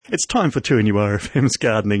It's time for 2NURFM's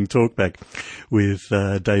Gardening Talkback with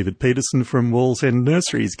David Peterson from Wallsend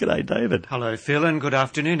Nurseries. G'day, David. Hello, Phil, and good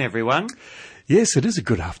afternoon, everyone. Yes, it is a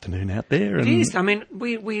good afternoon out there. It is. I mean,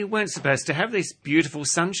 we weren't supposed to have this beautiful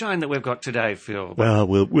sunshine that we've got today, Phil. Well,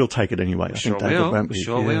 we'll take it anyway. I Sure think, David, will. won't we?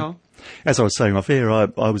 Sure will. As I was saying off air,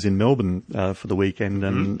 I was in Melbourne for the weekend,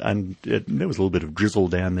 and there was a little bit of drizzle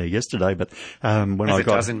down there yesterday. But when As it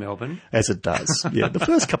does in Melbourne. As it does, yeah. The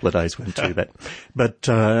first couple of days weren't too bad. But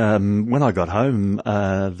when I got home,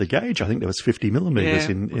 the gauge, I think there was 50 millimetres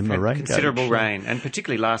in the rain gauge. Considerable rain, and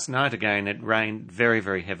particularly last night again, it rained very,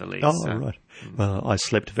 very heavily. Oh, right. Well, I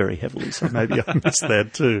slept very heavily, so maybe I missed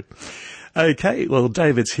that too. Okay, well,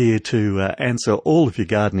 David's here to answer all of your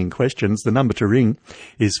gardening questions. The number to ring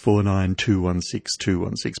is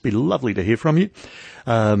 49216216. Be lovely to hear from you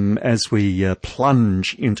as we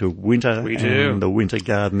plunge into winter and the winter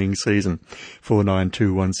gardening season.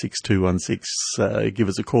 49216216. Give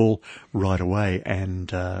us a call right away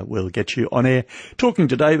and we'll get you on air talking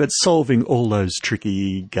to David, solving all those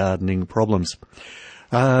tricky gardening problems.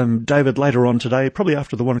 David, later on today, probably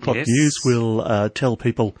after the 1 o'clock news, we'll tell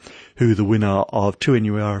people who the winner of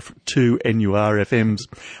 2NURFM's.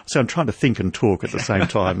 So I'm trying to think and talk at the same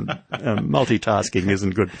time. Multitasking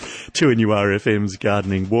isn't good. 2NURFM's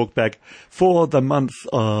Gardening Walkback for the month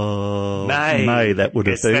of May that would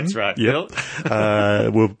have been. That's right, Phil.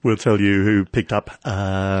 We'll tell you who picked up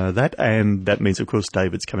that, and that means, of course,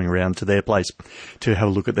 David's coming around to their place to have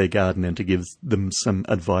a look at their garden and to give them some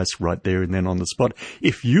advice right there and then on the spot.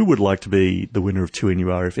 If you would like to be the winner of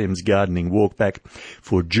 2NURFM's Gardening Walkback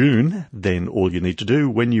for June, then all you need to do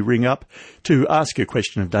when you ring up to ask a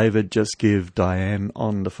question of David, just give Diane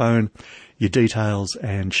on the phone your details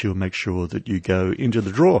and she'll make sure that you go into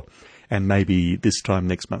the draw. And maybe this time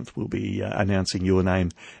next month we'll be announcing your name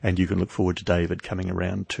and you can look forward to David coming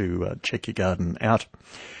around to check your garden out.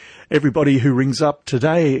 Everybody who rings up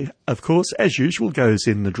today, of course, as usual, goes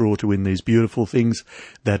in the draw to win these beautiful things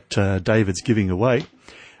that David's giving away.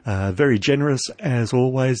 Very generous as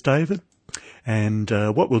always, David. And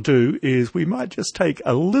what we'll do is we might just take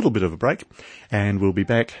a little bit of a break and we'll be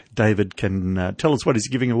back. David can tell us what he's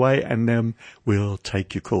giving away and then we'll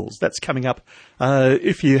take your calls. That's coming up.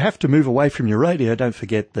 If you have to move away from your radio, don't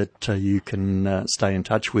forget that you can stay in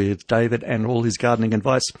touch with David and all his gardening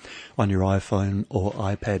advice on your iPhone or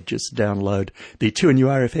iPad. Just download the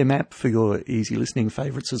 2NURFM app for your easy listening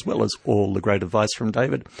favourites as well as all the great advice from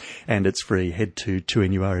David. And it's free. Head to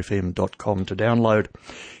 2NURFM.com to download.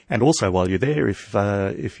 And also, while you're there,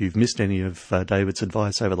 if you've missed any of David's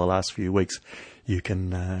advice over the last few weeks, you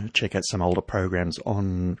can check out some older programs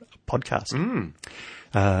on podcast.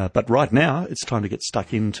 But right now, it's time to get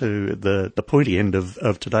stuck into the pointy end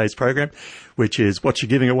of today's program, which is what you're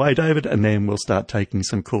giving away, David, and then we'll start taking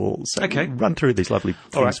some calls. So okay. Run through these lovely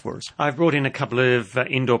things for us. I've brought in a couple of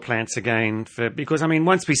indoor plants again because, I mean,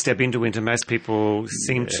 once we step into winter, most people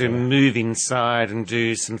seem to move inside and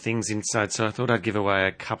do some things inside, so I thought I'd give away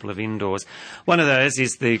a couple of indoors. One of those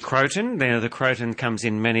is the croton. Now, the croton comes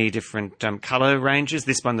in many different colour ranges.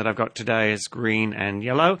 This one that I've got today is green and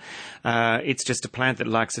yellow. It's just a plant that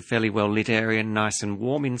likes a fairly well-lit area, nice and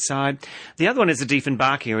warm inside. The other one is a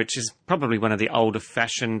Dieffenbachia, which is probably one of the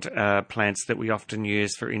older-fashioned plants that we often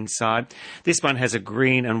use for inside. This one has a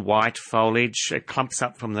green and white foliage. It clumps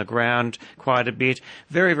up from the ground quite a bit.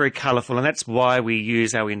 Very, very colourful, and that's why we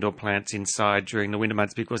use our indoor plants inside during the winter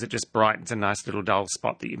months, because it just brightens a nice little dull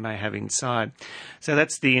spot that you may have inside. So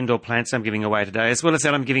that's the indoor plants I'm giving away today. As well as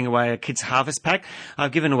that, I'm giving away a Kids Harvest Pack.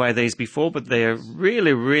 I've given away these before, but they're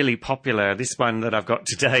really, really popular. This one that I've got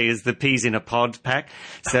today is the Peas in a Pod Pack.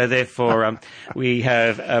 So therefore, we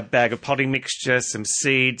have a bag of potting mixture, some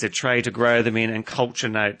seeds, a tray to grow them in, and culture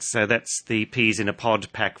notes. So that's the Peas in a Pod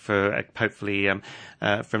Pack for hopefully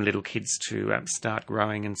from little kids to start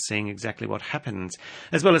growing and seeing exactly what happens.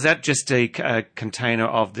 As well as that, just a container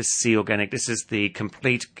of the Sea Organic. This is the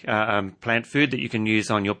complete plant food that you can use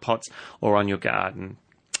on your pots or on your garden.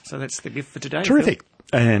 So that's the gift for today. Terrific. Phil.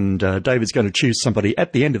 And David's going to choose somebody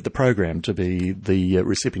at the end of the program to be the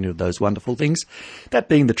recipient of those wonderful things. That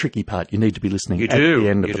being the tricky part, you need to be listening at the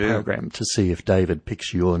end of the program to see if David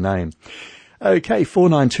picks your name. Okay,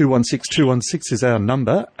 49216216 is our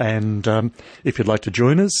number, and if you'd like to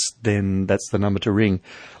join us, then that's the number to ring.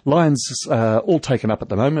 Lines all taken up at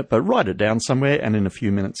the moment, but write it down somewhere, and in a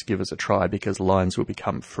few minutes give us a try, because lines will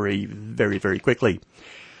become free very, very quickly.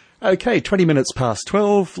 Okay, 20 minutes past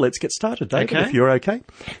 12. Let's get started, David, if you're okay.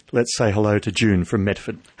 Let's say hello to June from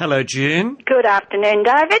Medford. Hello, June. Good afternoon,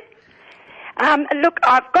 David. Look,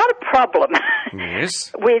 I've got a problem.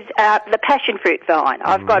 Yes. with the passion fruit vine.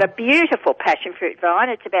 I've got a beautiful passion fruit vine.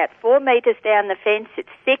 It's about 4 metres down the fence. It's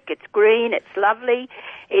thick, it's green, it's lovely.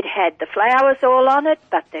 It had the flowers all on it,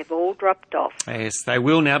 but they've all dropped off. Yes, they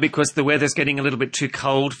will now because the weather's getting a little bit too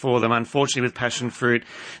cold for them. Unfortunately, with passion fruit,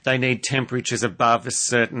 they need temperatures above a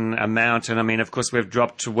certain amount. And, I mean, of course, we've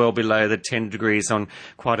dropped to well below the 10 degrees on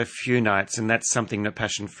quite a few nights, and that's something that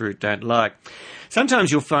passion fruit don't like. Sometimes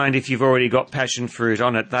you'll find if you've already got passion fruit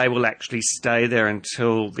on it, they will actually stay there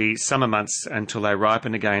until the summer months, until they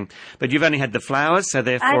ripen again. But you've only had the flowers, so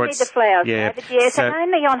therefore Only the flowers, yeah. David, yes, So, and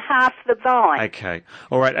only on half the vine. okay.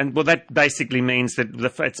 All right. And, well, that basically means that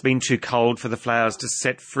it's been too cold for the flowers to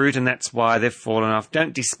set fruit, and that's why they've fallen off.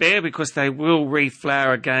 Don't despair, because they will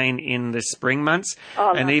reflower again in the spring months.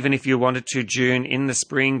 Oh, and no. even if you wanted to, June, in the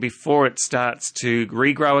spring, before it starts to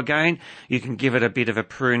regrow again, you can give it a bit of a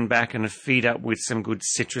prune back and a feed up with some good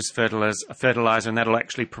citrus fertilizer, and that'll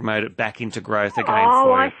actually promote it back into growth again Oh, for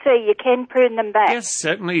you. I see. You can prune them back. Yes,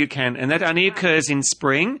 certainly you can. And that only occurs in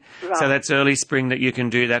spring. Right. So that's early spring that you can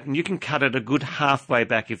do that. And you can cut it a good halfway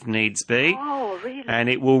back if needs be. Oh, really? And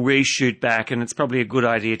it will reshoot back. And it's probably a good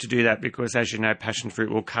idea to do that because, as you know, passion fruit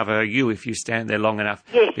will cover you if you stand there long enough.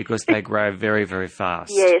 Yes. Because they grow very, very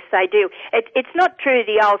fast. Yes, they do. It's not true,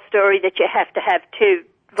 the old story that you have to have two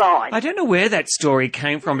vines. I don't know where that story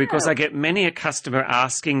came from because I get many a customer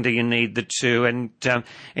asking, do you need the two? And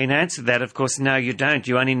in answer to that, of course, no, you don't.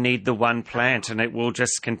 You only need the one plant and it will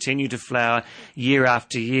just continue to flower year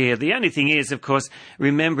after year. The only thing is, of course,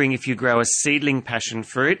 remembering if you grow a seedling passion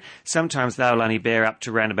fruit, sometimes they'll only bear up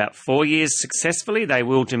to around about 4 years successfully. They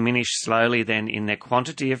will diminish slowly then in their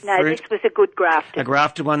quantity of No, fruit. this was a good grafted. A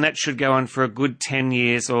grafted one, that should go on for a good 10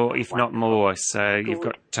 years or if not more. So you've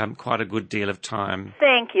got quite a good deal of time.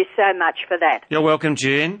 Thank you so much for that. You're welcome,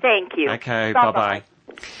 June. Thank you. Okay, Bye-bye. bye-bye.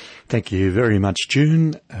 Thank you very much,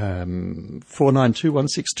 June.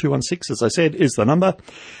 49216216, as I said, is the number.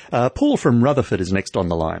 Paul from Rutherford is next on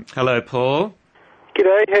the line. Hello, Paul.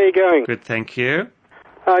 G'day, how you going? Good, thank you.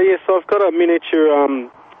 Yes, I've got a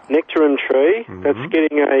miniature nectarine tree that's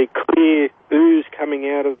getting a clear ooze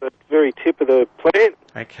coming out of the very tip of the plant.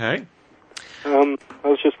 Okay. I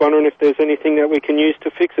was just wondering if there's anything that we can use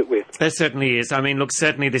to fix it with. There certainly is. I mean, look,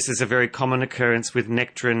 certainly this is a very common occurrence with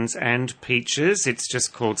nectarines and peaches. It's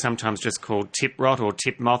sometimes just called tip rot or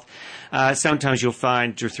tip moth. Sometimes you'll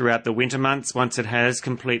find throughout the winter months, once it has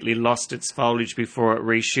completely lost its foliage before it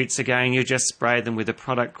reshoots again, you just spray them with a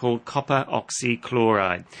product called copper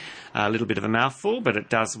oxychloride. A little bit of a mouthful, but it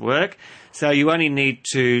does work. So you only need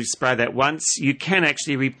to spray that once. You can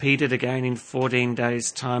actually repeat it again in 14 days'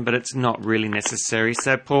 time, but it's not really necessary.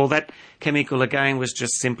 So, Paul, that chemical again was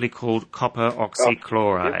just simply called copper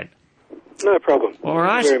oxychloride. No problem. All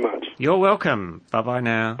right. Thank you very much. You're welcome. Bye-bye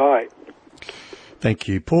now. Bye. Thank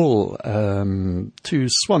you, Paul. To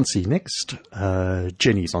Swansea next.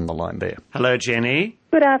 Jenny's on the line there. Hello, Jenny.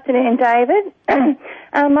 Good afternoon, David.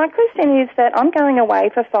 My question is that I'm going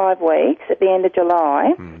away for 5 weeks at the end of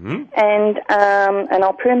July, and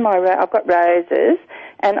I'll prune I've got roses,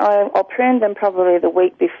 and I'll prune them probably the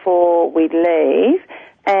week before we leave.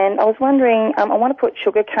 And I was wondering, I want to put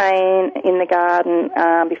sugarcane in the garden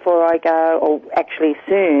before I go, or actually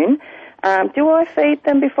soon. Do I feed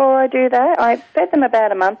them before I do that? I fed them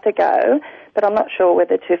about a month ago, but I'm not sure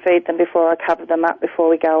whether to feed them before I cover them up before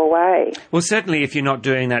we go away. Well, certainly if you're not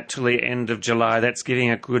doing that till the end of July, that's giving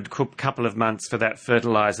a good couple of months for that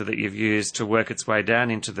fertiliser that you've used to work its way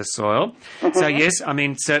down into the soil. So, yes, I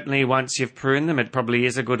mean, certainly once you've pruned them, it probably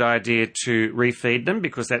is a good idea to refeed them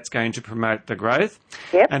because that's going to promote the growth.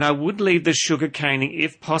 Yep. And I would leave the sugar caning,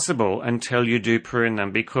 if possible, until you do prune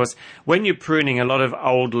them because when you're pruning, a lot of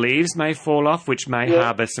old leaves may fall off, which may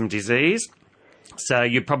harbour some disease. So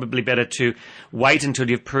you're probably better to wait until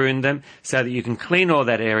you've pruned them so that you can clean all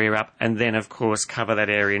that area up and then, of course, cover that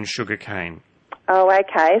area in sugarcane. Oh,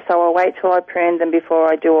 okay. So I'll wait till I prune them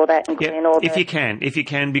before I do all that and clean all that. If you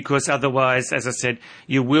can, because otherwise, as I said,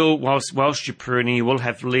 you will, whilst you're pruning, you will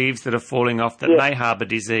have leaves that are falling off that may harbour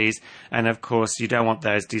disease. And, of course, you don't want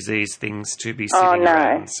those disease things to be sitting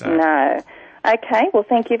around. No. Okay, well,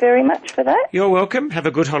 thank you very much for that. You're welcome. Have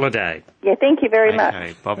a good holiday. Yeah, thank you very much.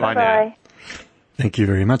 Okay, bye-bye now. Thank you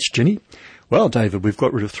very much, Jenny. Well, David, we've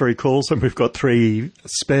got rid of 3 calls and we've got 3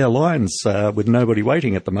 spare lines with nobody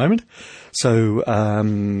waiting at the moment. So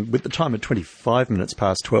with the time at 25 minutes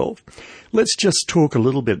past 12, let's just talk a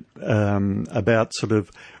little bit about sort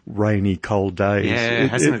of rainy, cold days. Yeah,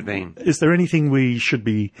 hasn't it been? Is there anything we should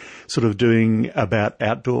be sort of doing about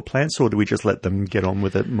outdoor plants, or do we just let them get on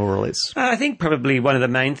with it more or less? I think probably one of the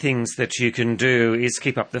main things that you can do is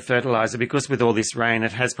keep up the fertiliser, because with all this rain,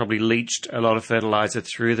 it has probably leached a lot of fertiliser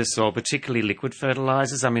through the soil, particularly liquid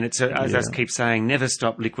fertilisers. I mean, as I keep saying, never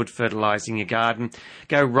stop liquid fertilising your garden.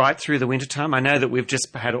 Go right through the wintertime. I know that we've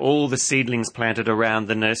just had all the seedlings planted around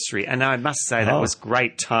the nursery, and I must say that was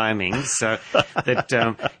great timing. So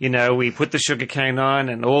that, we put the sugarcane on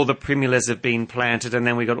and all the primulas have been planted, and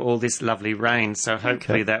then we got all this lovely rain. So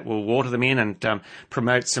hopefully that will water them in and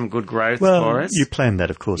promote some good growth for us. You planned that,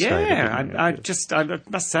 of course, David. Yeah, I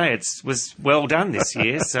must say it was well done this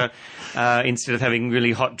year. So instead of having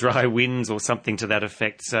really hot, dry winds or something to that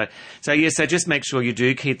effect. So just make sure you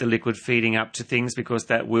do keep the liquid feeding up to things, because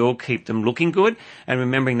that will keep them looking good. And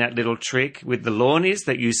remembering that little trick with the lawn is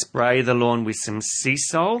that you spray the lawn with some sea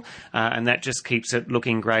salt, and that just keeps it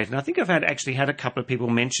looking great. And I think I've actually had a couple of people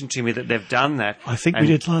mention to me that they've done that. I think we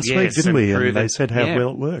did last week, didn't we? And they said how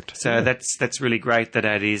well it worked. So that's really great that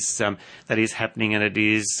is happening, and it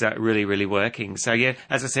is really, really working. So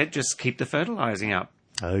as I said, just keep the fertilising up.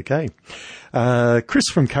 Okay. Chris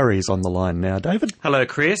from Curry is on the line now. David? Hello,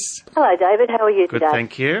 Chris. Hello, David. How are you Good, today?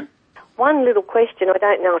 thank you. One little question I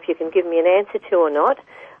don't know if you can give me an answer to or not.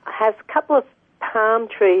 I have a couple of palm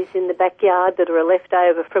trees in the backyard that are a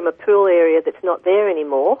leftover from a pool area that's not there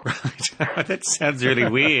anymore. Right. That sounds really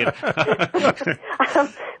weird.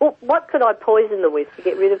 What could I poison them with to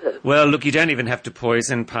get rid of them? Well, look, you don't even have to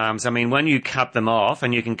poison palms. I mean, when you cut them off,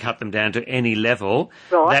 and you can cut them down to any level,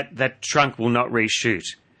 that trunk will not reshoot.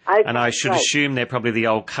 Okay, and I should assume they're probably the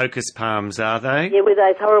old cocos palms, are they? Yeah, with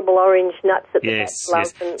those horrible orange nuts at the yes, back.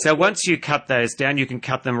 Yes. So once you cut those down, you can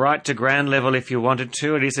cut them right to ground level if you wanted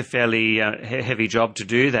to. It is a fairly heavy job to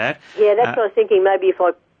do that. Yeah, that's what I was thinking. Maybe if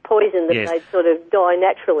I poison them, they'd sort of die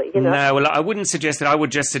naturally, No, well, I wouldn't suggest that. I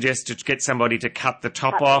would just suggest to get somebody to cut the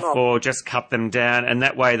top off or just cut them down, and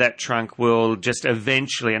that way that trunk will just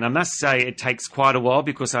eventually, and I must say it takes quite a while,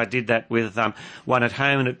 because I did that with one at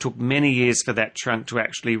home, and it took many years for that trunk to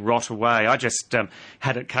actually rot away. I just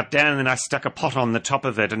had it cut down, and then I stuck a pot on the top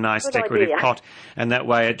of it, a nice decorative pot, and that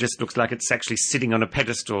way it just looks like it's actually sitting on a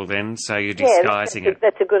pedestal then, so you're disguising it.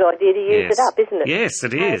 That's a good idea to use it up, isn't it? Yes,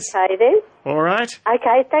 it is. Okay, then. All right.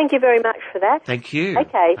 Okay, thank you very much for that. Thank you.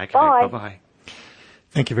 Okay, bye. Bye-bye.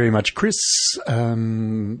 Thank you very much, Chris.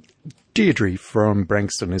 Deirdre from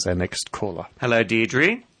Branxton is our next caller. Hello,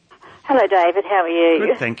 Deirdre. Hello, David. How are you?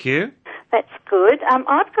 Good, thank you. That's good.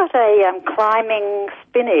 I've got a climbing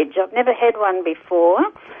spinach. I've never had one before.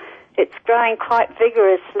 It's growing quite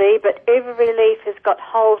vigorously, but every leaf has got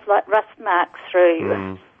holes like rust marks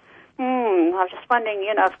through. I'm just wondering,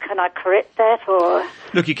 can I correct that or?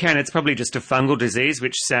 Look, you can. It's probably just a fungal disease,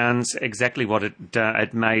 which sounds exactly what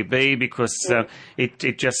it may be, because if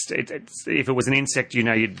it was an insect,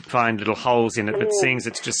 you'd find little holes in it, but seeing as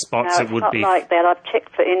it's just spots, no, it would not be. Like that. I've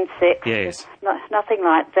checked for insects. Yes. Nothing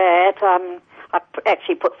like that. I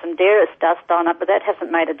actually put some Derris dust on it, but that hasn't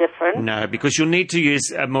made a difference. No, because you'll need to use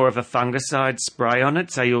more of a fungicide spray on it,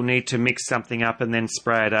 so you'll need to mix something up and then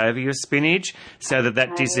spray it over your spinach so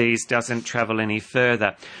that disease doesn't travel any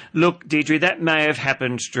further. Look, Deirdre, that may have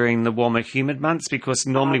happened during the warmer, humid months, because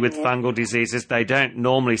normally with fungal diseases, they don't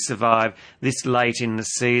normally survive this late in the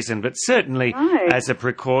season. But certainly, as a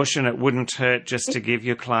precaution, it wouldn't hurt just to give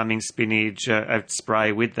your climbing spinach a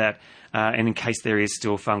spray with that. And in case there is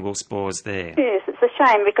still fungal spores there. Yes, it's a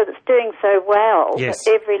shame because it's doing so well. Yes.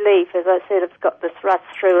 But every leaf, as I said, it's got this rust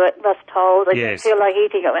through it, rust holes. I just feel like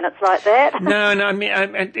eating it when it's like that. No, I mean,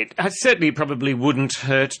 it certainly probably wouldn't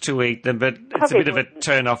hurt to eat them, but it's a bit of a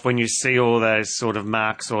turn-off when you see all those sort of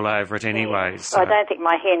marks all over it anyway. Yes. So. I don't think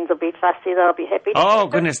my hens will be fussy. They'll be happy. Oh,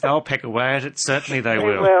 goodness, they'll peck away at it. Certainly they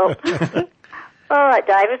will. All right,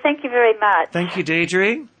 David, thank you very much. Thank you,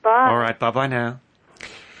 Deirdre. Bye. All right, bye-bye now.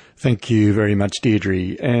 Thank you very much,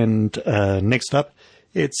 Deirdre. And next up,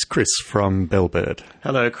 it's Chris from Bellbird.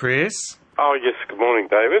 Hello, Chris. Oh, yes. Good morning,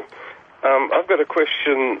 David. I've got a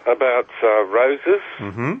question about roses.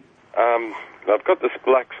 I've got this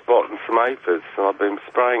black spot and some aphids, and I've been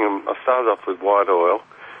spraying them. I started off with white oil,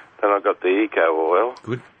 then I got the eco oil.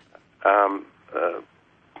 Good.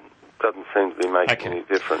 Doesn't seem to be making any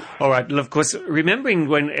difference. All right. Well, of course, remembering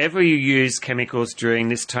whenever you use chemicals during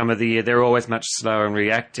this time of the year, they're always much slower in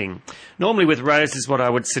reacting. Normally with roses, what I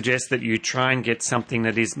would suggest that you try and get something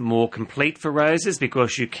that is more complete for roses,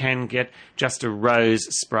 because you can get just a rose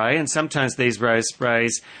spray, and sometimes these rose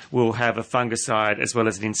sprays will have a fungicide as well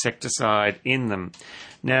as an insecticide in them.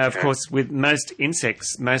 Now, of course, with most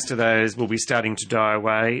insects, most of those will be starting to die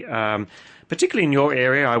away. Particularly in your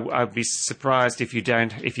area, I'd be surprised if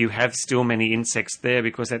you have still many insects there,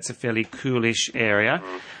 because that's a fairly coolish area.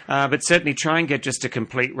 But certainly try and get just a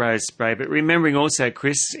complete rose spray. But remembering also,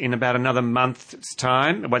 Chris, in about another month's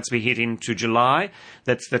time, once we hit into July,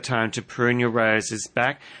 that's the time to prune your roses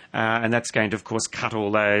back. And that's going to, of course, cut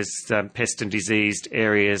all those pest and diseased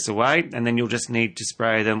areas away. And then you'll just need to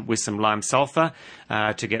spray them with some lime sulphur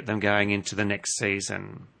to get them going into the next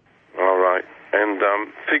season. All right. And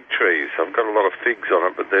fig trees, I've got a lot of figs on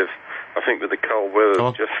it, but I think with the cold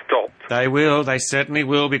weather, just stopped. They will. They certainly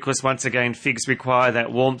will, because once again, figs require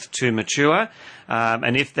that warmth to mature.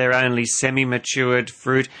 And if they're only semi-matured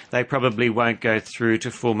fruit, they probably won't go through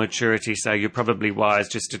to full maturity. So you're probably wise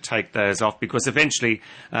just to take those off, because eventually,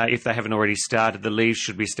 if they haven't already started, the leaves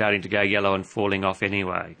should be starting to go yellow and falling off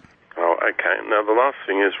anyway. Oh, okay. Now, the last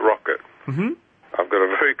thing is rocket. Mm-hmm. I've got a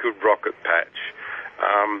very good rocket patch.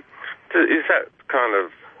 Is that kind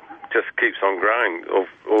of just keeps on growing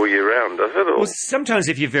all year round, does it? Or? Well, sometimes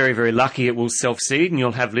if you're very, very lucky, it will self-seed and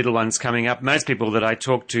you'll have little ones coming up. Most people that I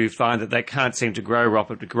talk to find that they can't seem to grow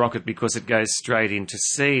rocket because it goes straight into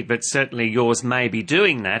seed. But certainly yours may be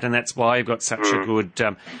doing that, and that's why you've got such a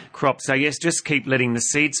good crop. So, yes, just keep letting the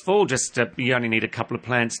seeds fall. Just you only need a couple of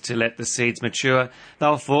plants to let the seeds mature.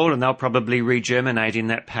 They'll fall and they'll probably regerminate in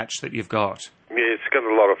that patch that you've got. Yeah, it's got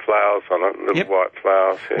a lot of flowers on it, little white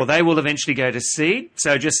flowers. Yeah. Well, they will eventually go to seed,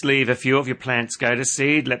 so just leave a few of your plants go to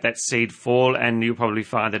seed, let that seed fall, and you'll probably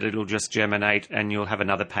find that it'll just germinate and you'll have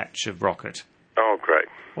another patch of rocket. Oh, great.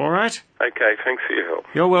 All right? Okay, thanks for your help.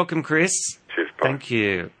 You're welcome, Chris. Cheers, bye. Thank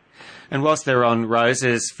you. And whilst they're on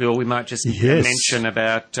roses, Phil, we might just mention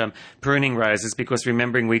about pruning roses, because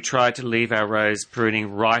remembering we try to leave our rose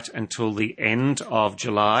pruning right until the end of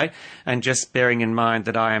July, and just bearing in mind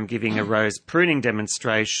that I am giving a rose pruning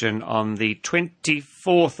demonstration on the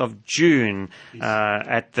 24th of June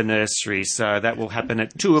at the nursery. So that will happen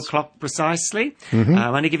at 2 o'clock precisely.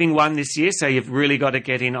 I'm only giving one this year, so you've really got to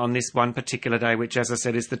get in on this one particular day, which, as I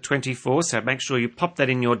said, is the 24th. So make sure you pop that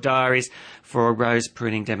in your diaries for a rose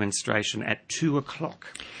pruning demonstration at 2 o'clock.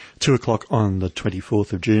 2 o'clock on the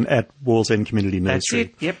 24th of June at Wallsend Community Nursery.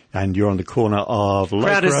 That's it, yep. And you're on the corner of Lake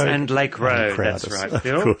Crowders Road. and Lake Road, that's right,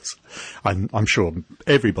 Bill. Of course. I'm sure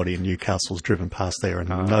everybody in Newcastle's driven past there and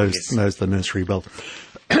knows the nursery well.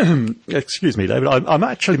 Excuse me, David.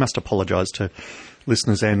 I actually must apologise to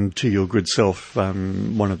listeners and to your good self.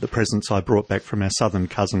 One of the presents I brought back from our southern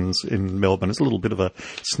cousins in Melbourne is a little bit of a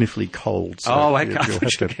sniffly cold. So okay. You'll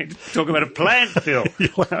have to talk about a plant, Phil.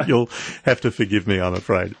 you'll have to forgive me, I'm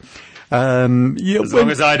afraid. As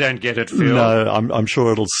long as I don't get it, Phil. No, I'm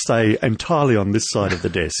sure it'll stay entirely on this side of the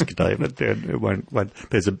desk, David. It won't.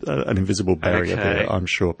 There's an invisible barrier there, I'm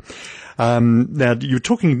sure. Now, you were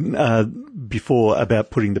talking before about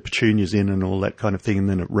putting the petunias in and all that kind of thing, and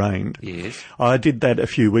then it rained. Yes. I did that a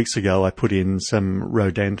few weeks ago. I put in some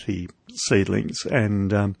Rhodanthe seedlings,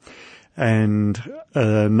 and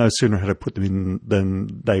no sooner had I put them in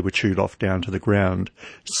than they were chewed off down to the ground.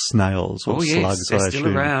 Snails or slugs, they're I still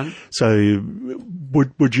assume. around. So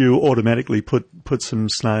would you automatically put some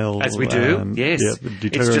snail? As we do, yes.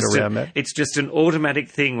 Deterrent around that? It's just an automatic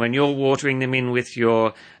thing. When you're watering them in with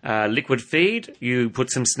your liquid feed, you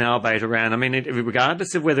put some snail bait around. I mean,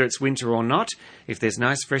 regardless of whether it's winter or not, if there's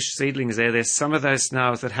nice fresh seedlings there's some of those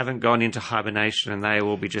snails that haven't gone into hibernation and they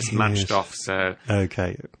will be just munched off. So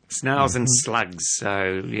okay. Snails and slugs.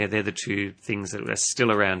 So, yeah, they're the two things that are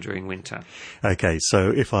still around during winter. Okay,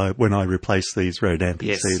 so when I replace these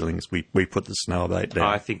Rhodanthe seedlings, we put the snail bait down.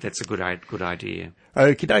 I think that's a good idea.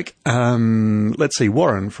 Okie doke. Let's see,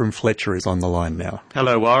 Warren from Fletcher is on the line now.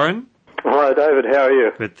 Hello, Warren. Hi, David. How are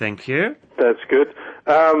you? Good, thank you. That's good.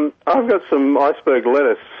 I've got some iceberg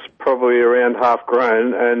lettuce, probably around half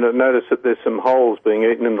grown, and I noticed that there's some holes being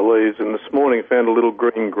eaten in the leaves, and this morning I found a little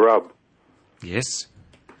green grub. Yes.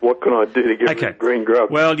 What can I do to get rid of green grub?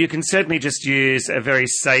 Well, you can certainly just use a very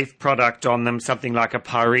safe product on them, something like a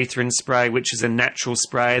pyrethrin spray, which is a natural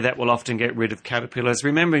spray that will often get rid of caterpillars.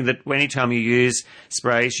 Remembering that any time you use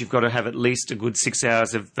sprays, you've got to have at least a good 6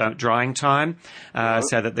 hours of drying time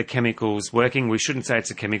so that the chemical's working. We shouldn't say it's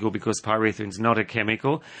a chemical because pyrethrin's not a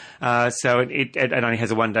chemical. So it only has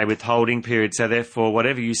a one-day withholding period. So therefore,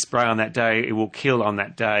 whatever you spray on that day, it will kill on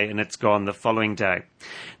that day and it's gone the following day.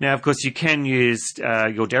 Now, of course, you can use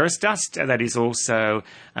your Derris dust. That is also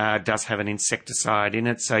does have an insecticide in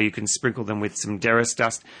it, so you can sprinkle them with some Derris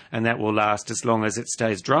dust, and that will last as long as it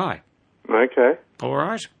stays dry. Okay. All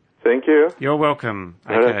right. Thank you. You're welcome.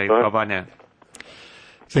 Okay, bye-bye now.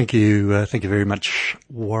 Thank you very much,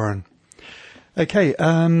 Warren. Okay,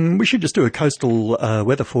 we should just do a coastal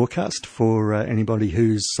weather forecast for anybody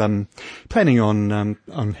who's planning on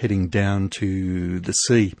heading down to the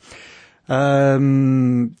sea.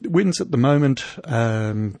 Winds at the moment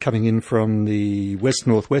coming in from the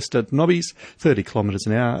west-northwest at Nobbies, 30 kilometres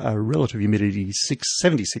an hour, relative humidity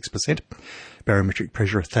 76%, barometric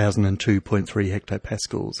pressure 1,002.3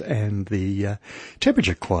 hectopascals, and the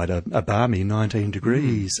temperature quite a balmy 19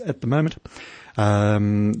 degrees at the moment.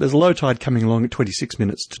 There's a low tide coming along at 26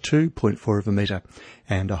 minutes to 2.4 of a metre,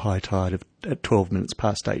 and a high tide at 12 minutes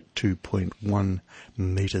past 8, 2.1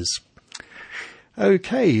 metres.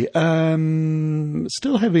 Okay,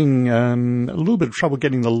 still having a little bit of trouble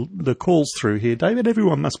getting the calls through here, David.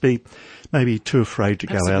 Everyone must be maybe too afraid to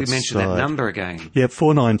go outside. We mentioned that number again. Yeah,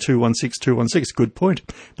 49216216. Good point.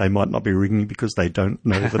 They might not be ringing because they don't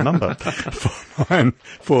know the number.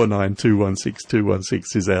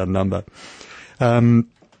 49216216 is our number.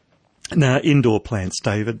 Now, indoor plants,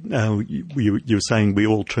 David. You were saying we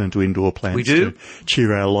all turn to indoor plants. We do. To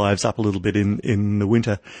cheer our lives up a little bit in the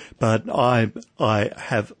winter. But I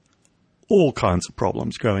have all kinds of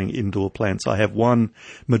problems growing indoor plants. I have one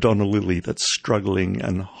Madonna lily that's struggling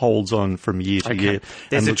and holds on from year to year.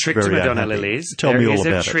 There's a trick to Madonna lilies. Tell me all about it.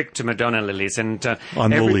 There is a trick to Madonna lilies. And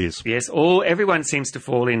I'm all ears. Yes, everyone seems to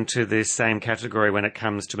fall into this same category when it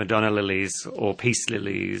comes to Madonna lilies or peace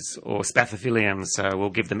lilies or spathiphyllums, so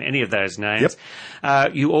we'll give them any of those names.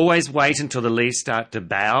 Yep. You always wait until the leaves start to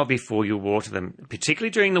bow before you water them. Particularly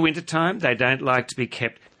during the winter time, they don't like to be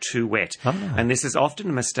kept too wet. And this is often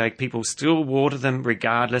a mistake. People still water them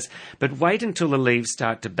regardless, but wait until the leaves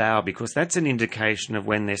start to bow because that's an indication of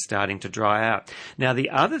when they're starting to dry out. Now, the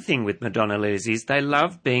other thing with Madonna lilies is they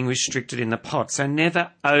love being restricted in the pot, so never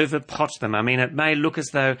over-pot them. I mean, it may look as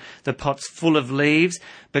though the pot's full of leaves,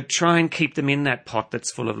 but try and keep them in that pot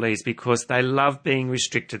that's full of leaves because they love being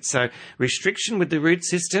restricted. So restriction with the root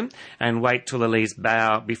system and wait till the leaves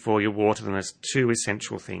bow before you water them as two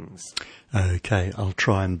essential things. Okay, I'll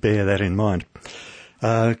try and bear that in mind.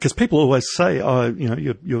 Because people always say,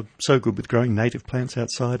 you're so good with growing native plants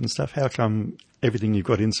outside and stuff. How come everything you've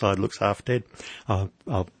got inside looks half dead? I'll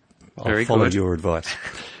follow your advice.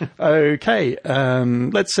 Okay,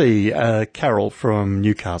 let's see. Carol from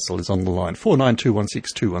Newcastle is on the line.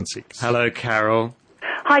 49216216. Hello, Carol.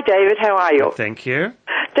 Hi, David. How are you? Thank you.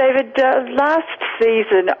 David, last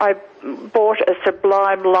season I bought a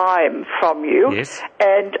Sublime Lime from you. Yes.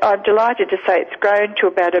 And I'm delighted to say it's grown to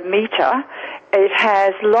about 1 metre. It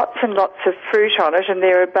has lots and lots of fruit on it, and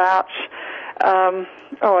they're about,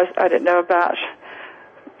 about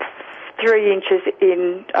 3 inches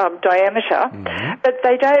in diameter. Mm-hmm. But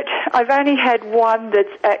I've only had one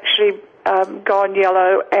that's actually gone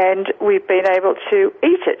yellow, and we've been able to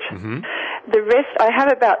eat it. Mm-hmm. The rest, I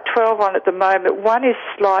have about 12 on at the moment. One is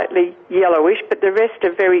slightly yellowish, but the rest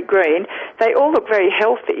are very green. They all look very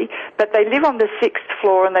healthy, but they live on the 6th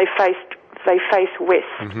floor and they face west.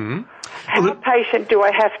 Mm-hmm. How patient do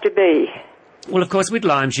I have to be? Well, of course, with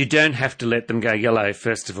limes, you don't have to let them go yellow,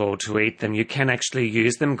 first of all, to eat them. You can actually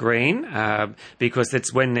use them green because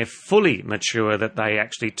it's when they're fully mature that they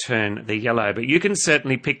actually turn the yellow. But you can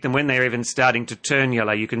certainly pick them when they're even starting to turn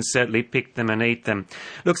yellow. You can certainly pick them and eat them.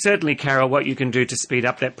 Look, certainly, Carol, what you can do to speed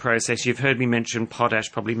up that process, you've heard me mention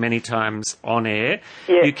potash probably many times on air.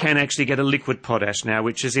 Yes. You can actually get a liquid potash now,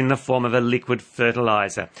 which is in the form of a liquid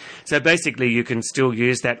fertiliser. So basically, you can still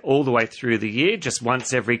use that all the way through the year, just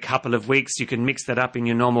once every couple of weeks. You can mix that up in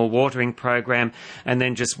your normal watering program and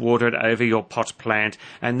then just water it over your pot plant,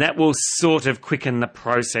 and that will sort of quicken the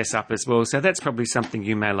process up as well. So that's probably something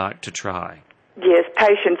you may like to try. Yes,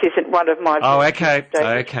 patience isn't one of my... Oh, okay,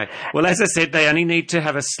 okay. Well, as I said, they only need to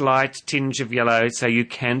have a slight tinge of yellow, so you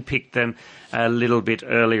can pick them a little bit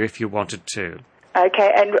earlier if you wanted to.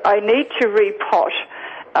 Okay, and I need to repot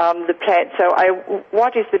the plant, so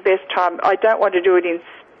what is the best time? I don't want to do it in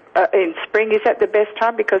spring. Is that the best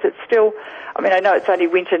time? Because it's still, I mean, I know it's only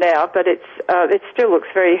winter now, but it still looks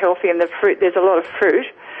very healthy, and there's a lot of fruit.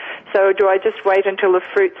 So do I just wait until the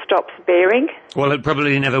fruit stops bearing? Well, it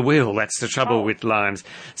probably never will. That's the trouble with limes.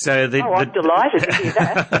 So I'm delighted to hear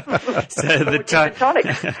that. So the tonic.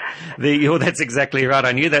 That's exactly right.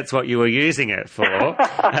 I knew that's what you were using it for,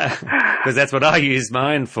 because that's what I used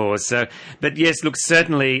mine for. So, but yes, look,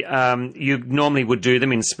 certainly you normally would do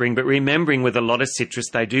them in spring, but remembering with a lot of citrus,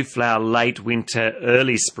 they do flower late winter,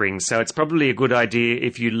 early spring. So it's probably a good idea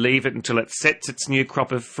if you leave it until it sets its new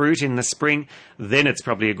crop of fruit in the spring. Then it's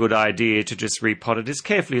probably a good idea to just repot it as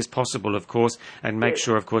carefully as possible, of course, and make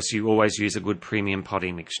sure, of course, you always use a good premium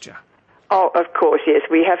potting mixture. Oh, of course, yes.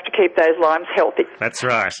 We have to keep those limes healthy. That's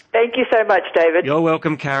right. Thank you so much, David. You're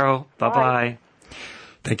welcome, Carol. Bye-bye.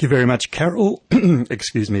 Thank you very much, Carol.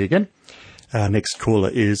 Excuse me again. Our next caller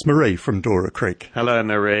is Marie from Dora Creek. Hello,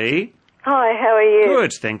 Marie. Hi, how are you?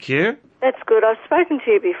 Good, thank you. That's good. I've spoken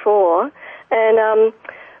to you before, and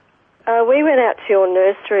we went out to your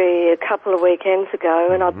nursery a couple of weekends ago,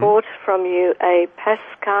 and I bought from you a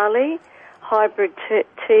Pascali hybrid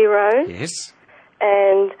tea rose. Yes.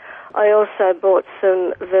 And I also bought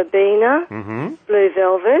some verbena, blue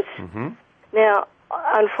velvet. Now,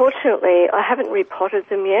 unfortunately, I haven't repotted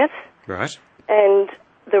them yet. Right. And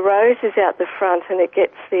the rose is out the front and it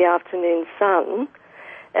gets the afternoon sun.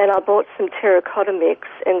 And I bought some terracotta mix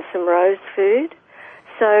and some rose food.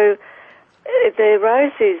 So the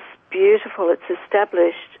rose is beautiful. It's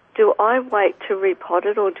established. Do I wait to repot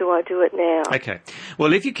it or do I do it now? Okay.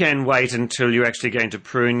 Well, if you can wait until you're actually going to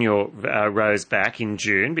prune your rose back in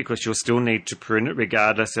June, because you'll still need to prune it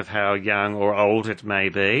regardless of how young or old it may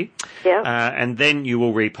be. Yeah. And then you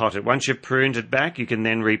will repot it. Once you've pruned it back, you can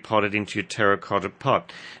then repot it into your terracotta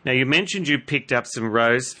pot. Now, you mentioned you picked up some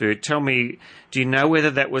rose food. Tell me, do you know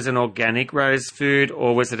whether that was an organic rose food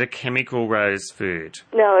or was it a chemical rose food?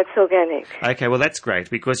 No, it's organic. Okay, well, that's great,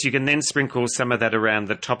 because you can then sprinkle some of that around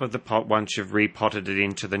the top of the pot once you've repotted it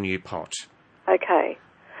into the new pot. Okay.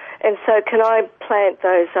 And so can I plant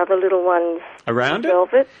those other little ones around it?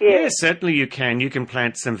 Velvet? Yeah, certainly you can. You can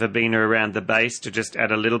plant some verbena around the base to just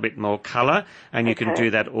add a little bit more colour, and you can do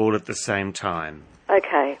that all at the same time.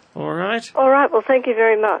 Okay. All right? All right, well, thank you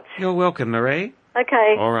very much. You're welcome, Marie.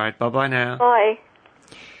 Okay. All right, bye-bye now. Bye.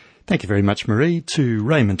 Thank you very much, Marie. To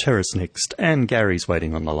Raymond Terrace next, and Gary's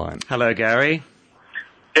waiting on the line. Hello, Gary.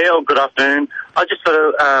 Yeah, good afternoon. I just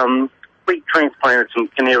we transplanted some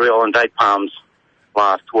Canary Island date palms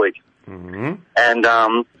last week. And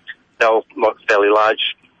they were like fairly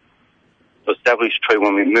large, established tree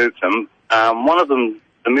when we moved them. One of them,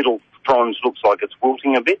 the middle fronds, looks like it's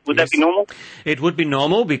wilting a bit. Would that be normal? It would be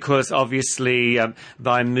normal because obviously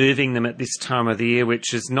by moving them at this time of the year,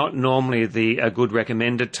 which is not normally a good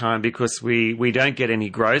recommended time, because we don't get any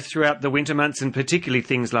growth throughout the winter months, and particularly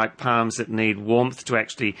things like palms that need warmth to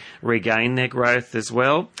actually regain their growth as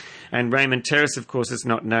well. And Raymond Terrace, of course, is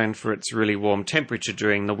not known for its really warm temperature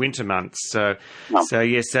during the winter months. So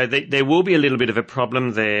there will be a little bit of a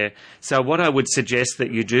problem there. So what I would suggest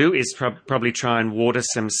that you do is probably try and water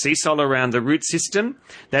some sea salt around the root system.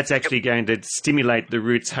 That's actually going to stimulate the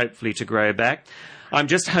roots, hopefully, to grow back. I'm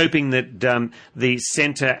just hoping that the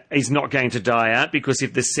centre is not going to die out, because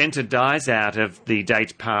if the centre dies out of the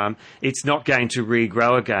date palm, it's not going to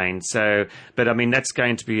regrow again. But I mean, that's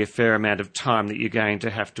going to be a fair amount of time that you're going to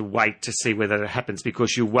have to wait to see whether that happens,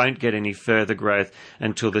 because you won't get any further growth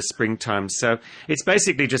until the springtime. So it's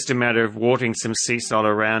basically just a matter of watering some sea salt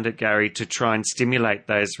around it, Gary, to try and stimulate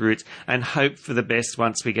those roots and hope for the best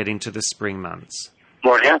once we get into the spring months.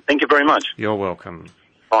 Right, yeah. Thank you very much. You're welcome.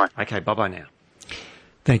 Bye. Okay, bye-bye now.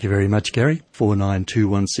 Thank you very much, Gary.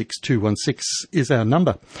 49216216 is our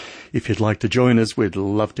number. If you'd like to join us, we'd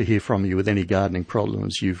love to hear from you with any gardening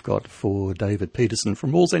problems you've got for David Peterson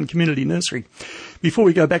from Wallsend Community Nursery. Before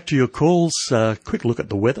we go back to your calls, a quick look at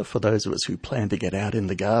the weather for those of us who plan to get out in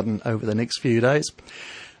the garden over the next few days.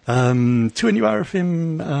 2NURFM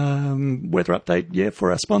weather update,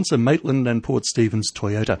 for our sponsor, Maitland and Port Stephens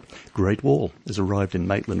Toyota. Great Wall has arrived in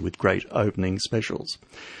Maitland with great opening specials.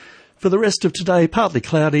 For the rest of today, partly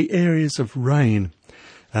cloudy, areas of rain.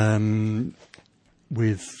 That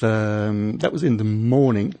was in the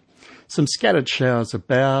morning. Some scattered showers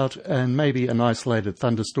about, and maybe an isolated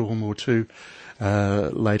thunderstorm or two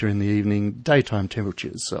later in the evening. Daytime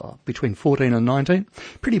temperatures are between 14 and 19,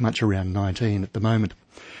 pretty much around 19 at the moment.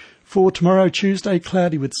 For tomorrow, Tuesday,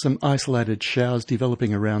 cloudy with some isolated showers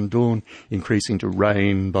developing around dawn, increasing to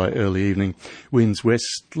rain by early evening. Winds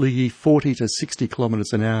westerly 40 to 60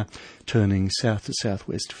 kilometres an hour, turning south to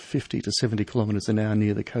southwest 50 to 70 kilometres an hour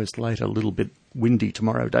near the coast later. A little bit windy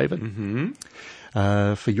tomorrow, David.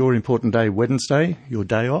 For your important day, Wednesday, your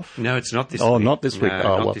day off? No, it's not this week. Oh, not this week.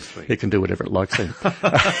 This week. It can do whatever it likes then.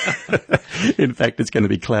 In fact, it's going to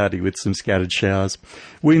be cloudy with some scattered showers.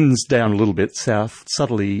 Winds down a little bit south,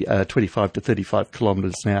 subtly 25 to 35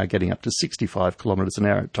 kilometres an hour, getting up to 65 kilometres an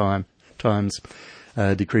hour at times,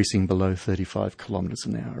 decreasing below 35 kilometres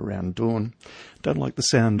an hour around dawn. Don't like the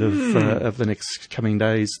sound of the next coming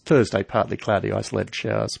days. Thursday, partly cloudy, isolated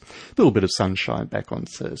showers. A little bit of sunshine back on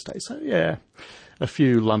Thursday. So, yeah, a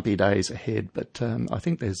few lumpy days ahead, but I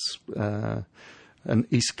think there's an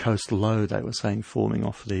east coast low, they were saying, forming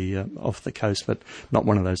off the coast, but not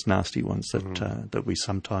one of those nasty ones that we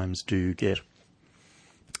sometimes do get.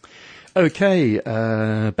 Okay,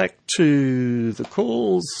 back to the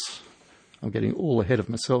calls. I'm getting all ahead of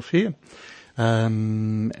myself here.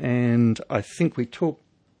 And I think we talked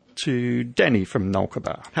to Danny from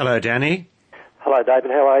Nulkaba. Hello, Danny. Hello,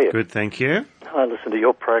 David. How are you? Good, thank you. I listen to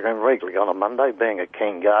your program regularly on a Monday, being a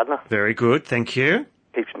keen gardener. Very good, thank you.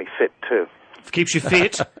 Keeps me fit, too. Keeps you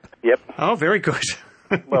fit? Yep. Oh, very good.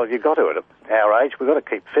 Well, you've got to at our age. We've got to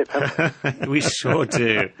keep fit, haven't we? We sure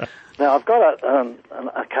do. Now, I've got an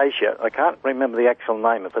acacia. I can't remember the actual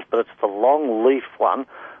name of it, but it's the long leaf one,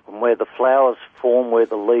 where the flowers form where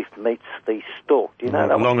the leaf meets the stalk. Do you know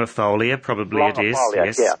that one? Longifolia, probably it is. Longifolia,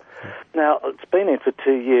 yes. Yeah. Now, it's been in for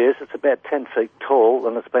 2 years. It's about 10 feet tall,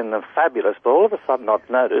 and it's been fabulous. But all of a sudden, I've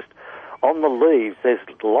noticed on the leaves there's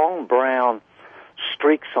long brown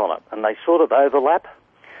streaks on it, and they sort of overlap.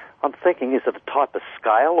 I'm thinking, is it a type of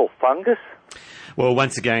scale or fungus? Well,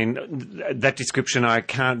 once again, that description, I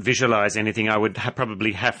can't visualise anything. I would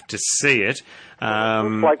probably have to see it. It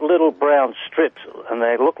looks like little brown strips, and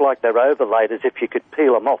they look like they're overlaid as if you could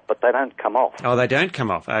peel them off, but they don't come off. Oh, they don't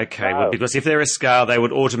come off. Okay, No. well, because if they're a scale, they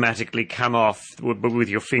would automatically come off with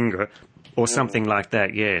your finger or something like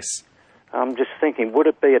that, yes. I'm just thinking, would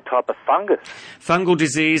it be a type of fungus? Fungal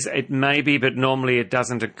disease, it may be, but normally it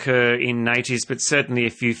doesn't occur in natives. But certainly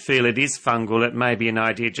if you feel it is fungal, it may be an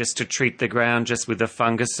idea just to treat the ground just with a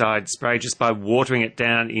fungicide spray, just by watering it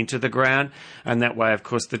down into the ground. And that way, of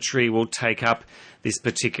course, the tree will take up this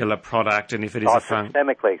particular product. And if it is a fungus...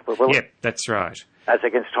 Systemically. Yep, that's right. As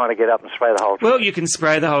against trying to get up and spray the whole tree. Well, you can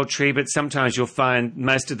spray the whole tree, but sometimes you'll find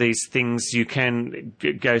most of these things you can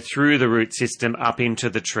go through the root system up into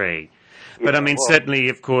the tree. But, I mean, certainly,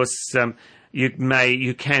 of course,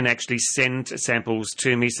 you can actually send samples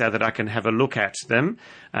to me so that I can have a look at them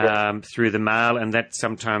through the mail, and that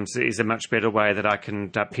sometimes is a much better way that I can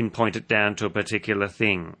pinpoint it down to a particular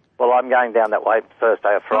thing. Well, I'm going down that way Thursday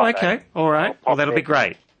or Friday. Oh, okay. All right. Well, that'll be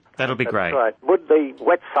great. That'll be great. Right. Would the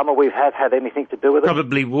wet summer we've had anything to do with it?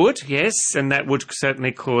 Probably would, yes, and that would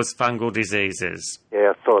certainly cause fungal diseases.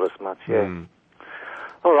 Yeah, I thought as much, yeah.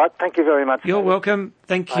 All right, thank you very much. You're welcome.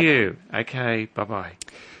 Thank you. Okay, bye-bye.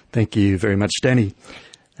 Thank you very much, Danny.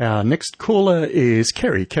 Our next caller is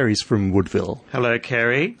Kerry. Kerry's from Woodville. Hello,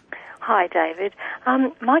 Kerry. Hi, David.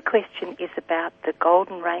 My question is about the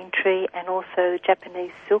golden rain tree and also the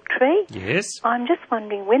Japanese silk tree. Yes. I'm just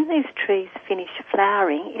wondering, when these trees finish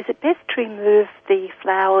flowering, is it best to remove the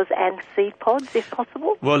flowers and seed pods, if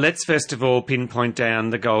possible? Well, let's first of all pinpoint down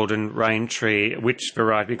the golden rain tree, which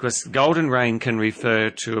variety, because golden rain can refer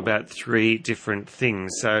to about 3 different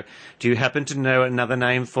things. So do you happen to know another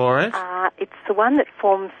name for it? It's the one that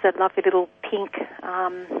forms the lovely little pink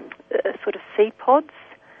sort of seed pods.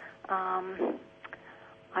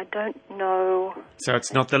 I don't know. So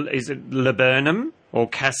it's not is it laburnum or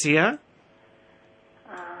cassia?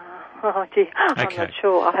 Oh, gee, I'm not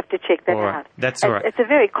sure. I'll have to check that out. That's all right. It's a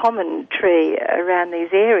very common tree around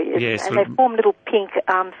these areas. Yes, and they form little pink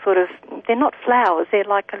they're not flowers, they're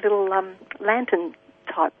like a little lantern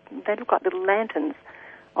type. They look like little lanterns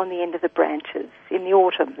on the end of the branches in the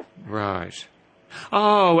autumn. Right.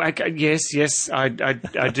 Oh, okay, yes, I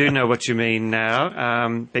do know what you mean now.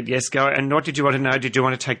 But yes, go. And what did you want to know? Did you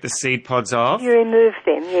want to take the seed pods off? You remove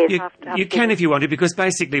them, yes. You can if you want to, because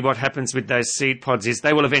basically what happens with those seed pods is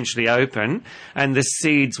they will eventually open and the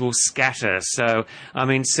seeds will scatter. So, I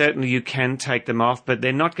mean, certainly you can take them off, but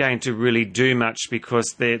they're not going to really do much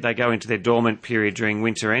because they go into their dormant period during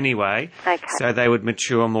winter anyway. Okay. So they would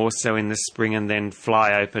mature more so in the spring and then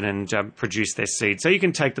fly open and produce their seeds. So you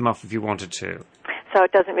can take them off if you wanted to. So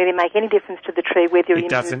it doesn't really make any difference to the tree whether you It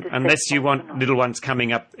doesn't, unless you want little ones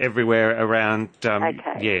coming up everywhere around.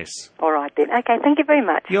 Okay. Yes. All right then. Okay, thank you very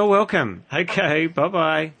much. You're welcome. Okay,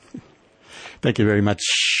 bye-bye. Thank you very much,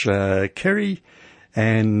 Kerry.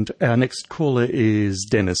 And our next caller is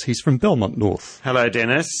Dennis. He's from Belmont North. Hello,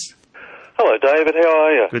 Dennis. Hello, David. How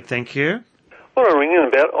are you? Good, thank you. What I'm ringing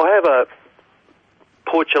about, I have a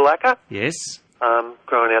portulaca. Yes.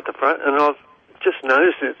 Growing out the front, and I've just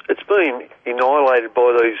noticed it's been annihilated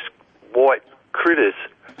by these white critters.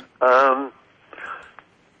 And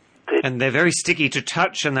they're very sticky to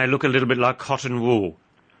touch, and they look a little bit like cotton wool.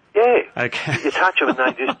 Yeah. Okay. You touch them and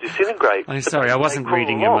they just disintegrate. I'm sorry, I wasn't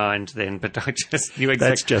reading your mind then, but I just knew exactly.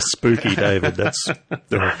 That's just spooky, David. That's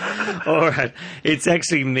all right. It's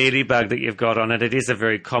actually mealybug that you've got on it. It is a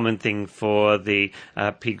very common thing for the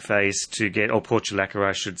pigface to get, or portulaca,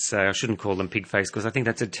 I should say. I shouldn't call them pigface because I think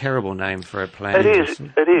that's a terrible name for a plant. It is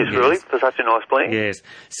yes. Really, for such a nice plant. Yes.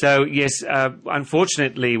 So, yes,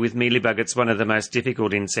 unfortunately with mealybug, it's one of the most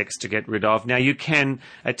difficult insects to get rid of. Now, you can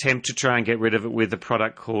attempt to try and get rid of it with a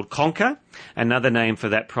product called Conker. Conquer. Another name for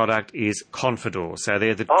that product is Confidor. So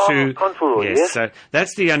they're the two. Confidor, yes. So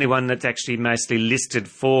that's the only one that's actually mostly listed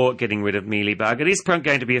for getting rid of mealybug. It is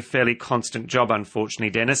going to be a fairly constant job, unfortunately,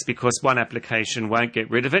 Dennis, because one application won't get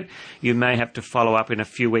rid of it. You may have to follow up in a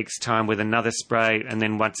few weeks' time with another spray, and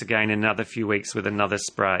then once again another few weeks with another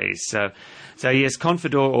spray. So yes,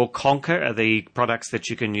 Confidor or Conquer are the products that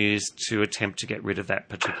you can use to attempt to get rid of that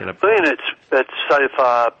particular product. Being it's so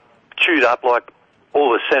far chewed up, like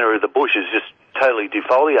all the centre of the bush is just totally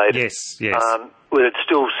defoliated. Yes. Would it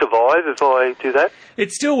still survive if I do that?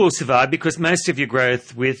 It still will survive because most of your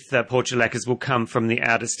growth with portulacas will come from the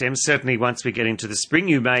outer stems. Certainly once we get into the spring,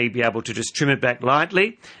 you may be able to just trim it back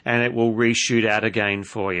lightly and it will reshoot out again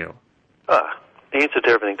for you. Answer to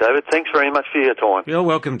everything, David. Thanks very much for your time. You're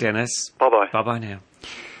welcome, Dennis. Bye-bye. Bye-bye now.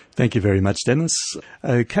 Thank you very much, Dennis.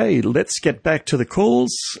 Okay, let's get back to the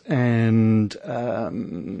calls. And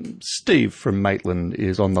Steve from Maitland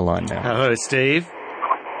is on the line now. Hello, Steve.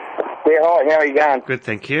 Yeah, hi, how are you going? Good,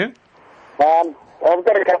 thank you. I've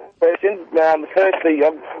got a couple of questions. Firstly,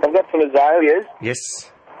 I've got some azaleas. Yes.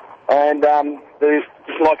 And there's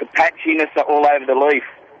just like a patchiness all over the leaf.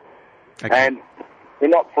 Okay. And they're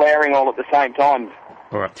not flowering all at the same time.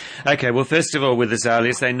 All right. Okay, well, first of all, with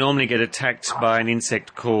azaleas, they normally get attacked by an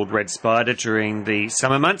insect called red spider during the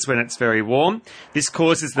summer months when it's very warm. This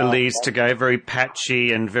causes the leaves to go very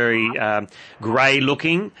patchy and very grey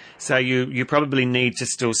looking. So you probably need to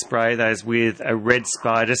still spray those with a red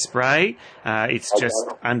spider spray. It's just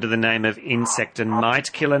under the name of insect and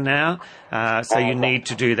mite killer now. So you need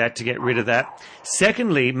to do that to get rid of that.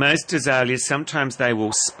 Secondly, most azaleas, sometimes they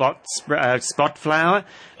will spot flower,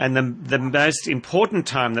 and the most important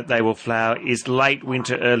time that they will flower is late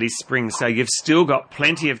winter, early spring. So you've still got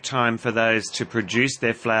plenty of time for those to produce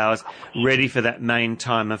their flowers ready for that main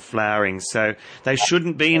time of flowering. So they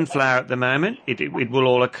shouldn't be in flower at the moment. It will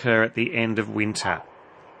all occur at the end of winter.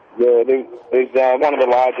 Yeah, there's one of the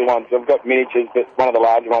larger ones. I've got miniatures, but one of the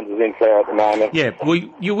larger ones is in flower at the moment. Yeah, well,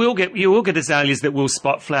 you will get azaleas that will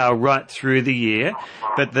spot flower right through the year,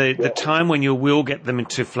 but the time when you will get them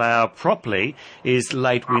to flower properly is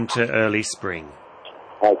late winter, early spring.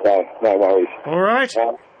 Okay, no worries. All right.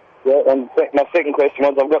 And my second question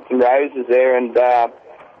was, I've got some roses there, and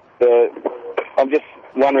I'm just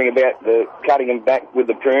wondering about the cutting them back with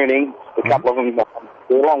the pruning. A couple of them,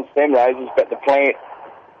 they're long stem roses, but the plant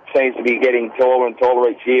seems to be getting taller and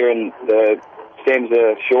taller each year, and the stems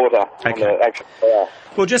are shorter on the actual flower.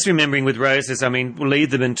 Well, just remembering with roses, I mean, we'll leave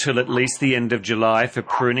them until at least the end of July for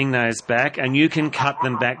pruning those back, and you can cut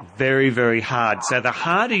them back very, very hard. So the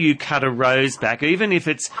harder you cut a rose back, even if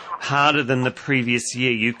it's harder than the previous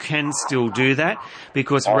year, you can still do that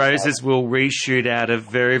because roses will reshoot out of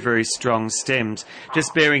very, very strong stems.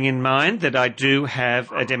 Just bearing in mind that I do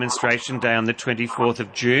have a demonstration day on the 24th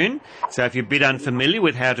of June. So if you're a bit unfamiliar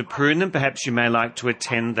with how to prune them, perhaps you may like to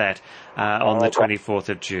attend that on the 24th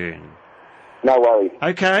of June. No worries.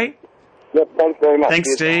 Okay. Yep, thanks very much.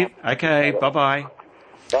 Thanks, Steve. Okay, bye-bye.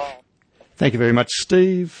 Bye. Thank you very much,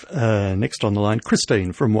 Steve. Next on the line,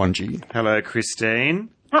 Christine from Wangi. Hello,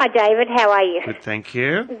 Christine. Hi, David. How are you? Good, thank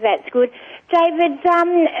you. That's good. David,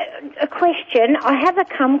 a question. I have a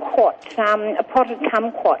kumquat, a potted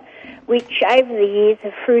kumquat, which over the years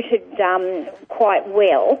have fruited quite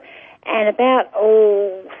well. And about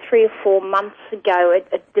 3 or 4 months ago,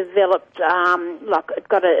 it developed it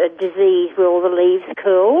got a disease where all the leaves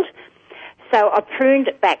curled. So I pruned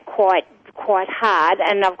it back quite hard,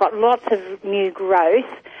 and I've got lots of new growth.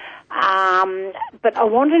 But I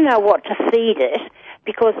want to know what to feed it,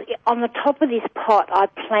 because on the top of this pot I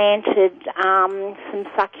planted some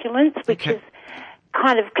succulents, which is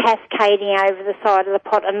kind of cascading over the side of the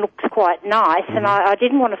pot and looks quite nice, and I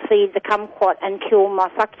didn't want to feed the kumquat and kill my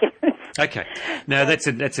succulents. Okay. No, that's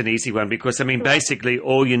an easy one, because, I mean, basically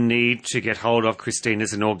all you need to get hold of, Christine,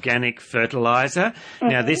 is an organic fertiliser.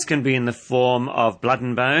 Now, this can be in the form of blood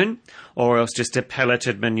and bone or else just a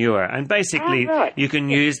pelleted manure. And basically you can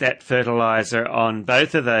use that fertiliser on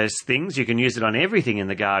both of those things. You can use it on everything in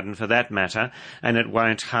the garden for that matter, and it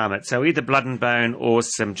won't harm it. So either blood and bone or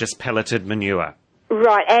some just pelleted manure.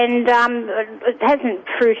 Right, and it hasn't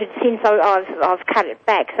fruited since I've cut it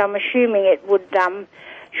back, so I'm assuming it would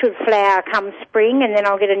should flower come spring, and then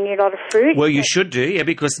I'll get a new lot of fruit. Well, you should do, yeah,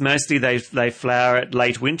 because mostly they flower at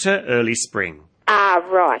late winter, early spring.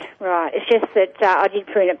 Right. It's just that I did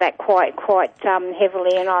prune it back quite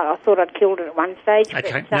heavily, and I thought I'd killed it at one stage.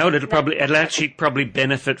 Okay, but, it'll actually probably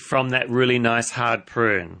benefit from that really nice hard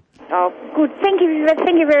prune. Oh, good. Thank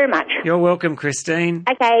you very much. You're welcome, Christine.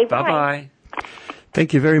 Okay, bye-bye.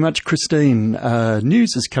 Thank you very much, Christine.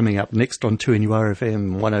 News is coming up next on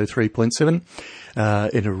 2NURFM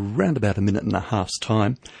 103.7 in around about a minute and a half's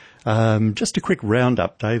time. Just a quick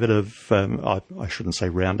roundup, David, of, I shouldn't say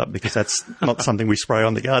roundup because that's not something we spray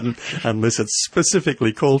on the garden unless it's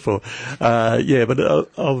specifically called for. But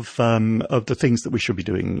of the things that we should be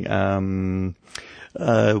doing.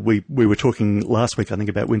 We were talking last week, I think,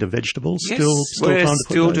 about winter vegetables. Yes, Still we're time to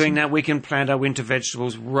put still those doing in? that. We can plant our winter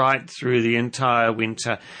vegetables right through the entire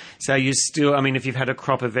winter. So you still, if you've had a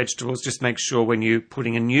crop of vegetables, just make sure when you're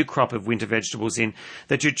putting a new crop of winter vegetables in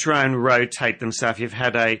that you try and rotate them. So if you've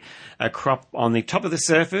had a crop on the top of the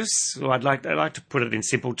surface, or I'd like to put it in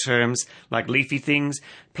simple terms, like leafy things,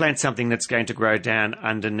 plant something that's going to grow down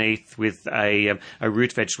underneath with a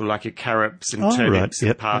root vegetable like your carrots and turnips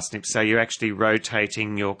and parsnips. So you're actually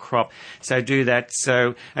rotating your crop. So do that.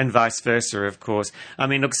 And vice versa, of course.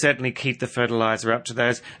 Look, certainly keep the fertiliser up to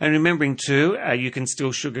those. And remembering too, you can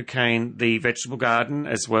still sugarcane the vegetable garden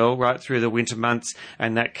as well right through the winter months,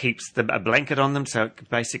 and that keeps a blanket on them. So it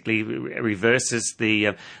basically reverses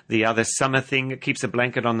the other summer thing. It keeps a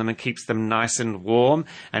blanket on them and keeps them nice and warm.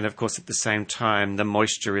 And of course, at the same time, the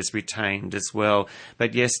moisture is retained as well.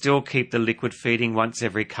 But yes, still keep the liquid feeding once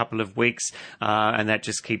every couple of weeks, and that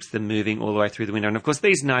just keeps them moving all the way through the winter. And of course,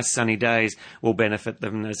 these nice sunny days will benefit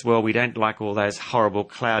them as well. We don't like all those horrible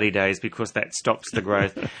cloudy days because that stops the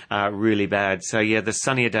growth really bad. So yeah, the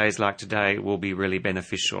sunnier days like today will be really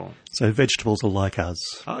beneficial. So vegetables are like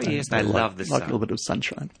us. Oh yes, they love the sun. Like a little bit of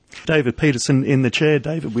sunshine. David Peterson in the chair.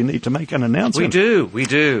 David, we need to make an announcement. We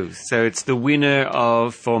do. So it's the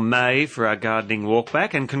winner for May for our gardening walk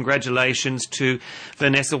back, and congratulations to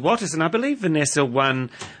Vanessa Wattis. And I believe Vanessa won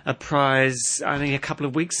a prize only a couple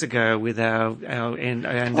of weeks ago with our end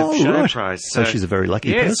of show prize. So she's a very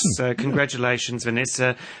lucky person. Yes, so congratulations,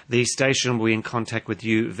 Vanessa. The station will be in contact with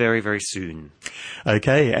you very, very soon.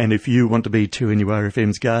 Okay, and if you want to be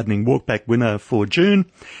 2NURFM's gardening walkback winner for June,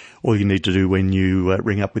 all you need to do when you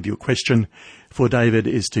ring up with your question for David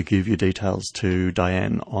is to give your details to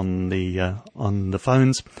Diane on the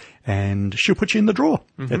phones, and she'll put you in the draw.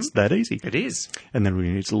 Mm-hmm. It's that easy. It is. And then we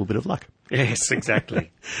need a little bit of luck. Yes, exactly.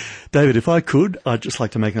 David, if I could, I'd just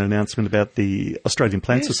like to make an announcement about the Australian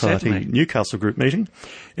Plant Society certainly. Newcastle Group meeting.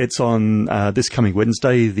 It's on this coming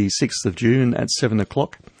Wednesday, the 6th of June at 7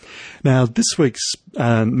 o'clock. Now, this week's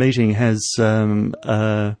meeting has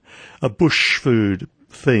a bush food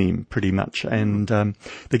theme, pretty much. And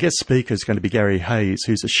the guest speaker is going to be Gary Hayes,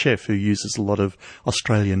 who's a chef who uses a lot of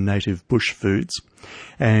Australian native bush foods.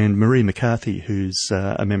 And Marie McCarthy, who's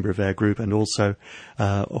a member of our group and also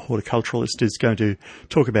a horticulturalist, is going to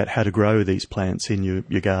talk about how to grow these plants in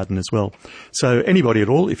your garden as well. So anybody at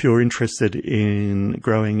all, if you're interested in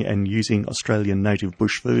growing and using Australian native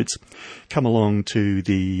bush foods, come along to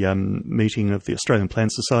the meeting of the Australian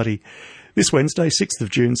Plant Society this Wednesday, 6th of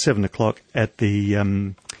June, 7 o'clock at the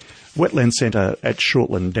Wetland Centre at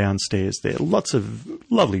Shortland downstairs there. Lots of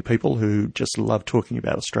lovely people who just love talking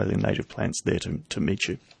about Australian native plants there to meet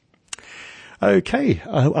you. Okay,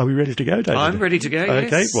 are we ready to go, David? I'm ready to go, yes.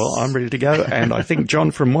 Okay, well, I'm ready to go, and I think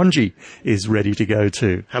John from Wangi is ready to go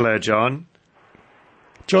too. Hello, John.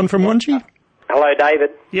 John from Wangi? Hello,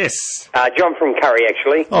 David. Yes. John from Curry,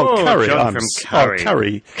 actually. Oh, Curry. John from Curry. Oh,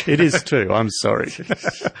 Curry. It is too. I'm sorry.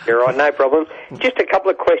 You're right, no problem. Just a couple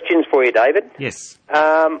of questions for you, David. Yes.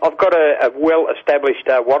 I've got a well-established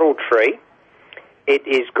wattle tree. It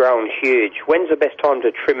is growing huge. When's the best time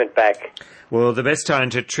to trim it back? Well, the best time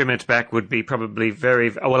to trim it back would be probably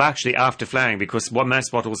actually after flowering, because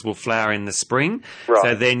most wattles will flower in the spring. Right.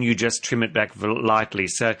 So then you just trim it back lightly.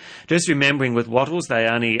 So just remembering with wattles, they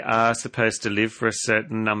only are supposed to live for a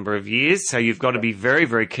certain number of years. So you've got to be very,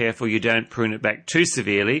 very careful you don't prune it back too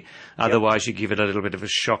severely. Otherwise, you give it a little bit of a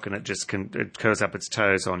shock and it curls up its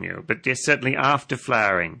toes on you. But yes, certainly after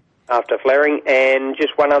flowering. After flowering. And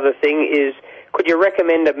just one other thing is, could you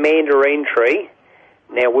recommend a mandarin tree?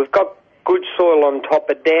 Now, we've got good soil on top,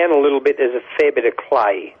 but down a little bit there's a fair bit of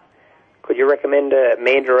clay. Could you recommend a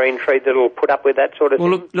mandarin tree that'll put up with that sort of thing?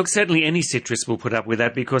 Well, look, certainly any citrus will put up with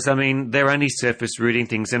that because, they're only surface rooting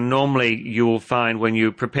things, and normally you'll find when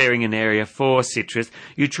you're preparing an area for citrus,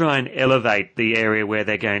 you try and elevate the area where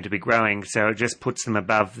they're going to be growing, so it just puts them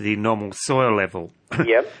above the normal soil level.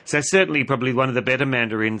 Yep. So certainly probably one of the better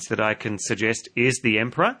mandarins that I can suggest is the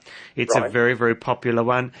Emperor. It's a very, very popular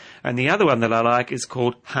one. And the other one that I like is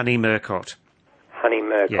called Honey Murcott. Honey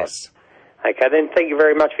Murcott. Yes. Okay, then thank you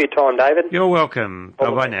very much for your time, David. You're welcome.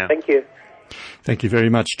 Bye-bye now. Thank you. Thank you very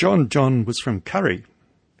much, John. John was from Curry.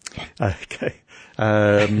 Okay.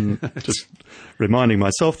 Just reminding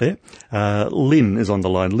myself there. Lynn is on the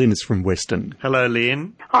line. Lynn is from Weston. Hello,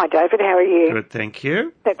 Lynn. Hi, David. How are you? Good, thank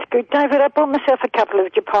you. That's good. David, I bought myself a couple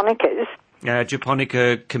of japonicas.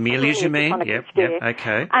 Japonica camellias, you mean? Japonicas, Yep,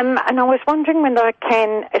 okay. And I was wondering when I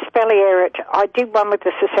can espalier it. I did one with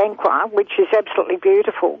the Sasanqua, which is absolutely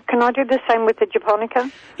beautiful. Can I do the same with the japonica?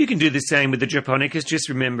 You can do the same with the japonicas, just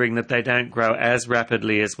remembering that they don't grow as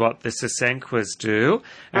rapidly as what the Sasanquas do,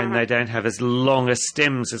 and they don't have as long as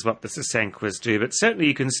stems as what the Sasanquas do. But certainly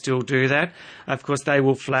you can still do that. Of course, they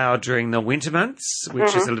will flower during the winter months,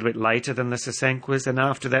 which is a little bit later than the Sasanquas, and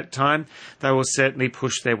after that time, they will certainly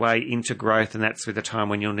push their way into growth, and that's the time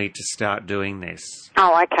when you'll need to start doing this.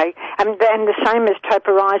 Oh, okay. And the same as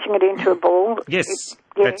toporizing it into a ball? Yes,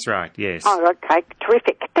 that's right, yes. Oh, okay.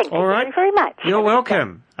 Terrific. Thank you very, very much. You're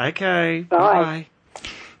welcome. Okay. Bye.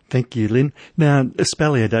 Thank you, Lynn. Now,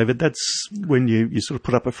 espalier, David, that's when you sort of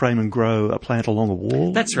put up a frame and grow a plant along a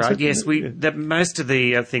wall? That's right, yes. Most of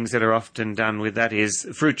the things that are often done with that is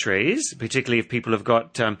fruit trees, particularly if people have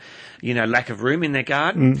got, lack of room in their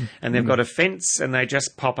garden, and they've got a fence, and they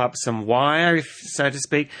just pop up some wire, so to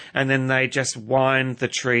speak, and then they just wind the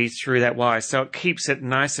tree through that wire. So it keeps it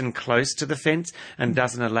nice and close to the fence and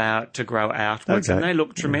doesn't allow it to grow outwards. Okay. And they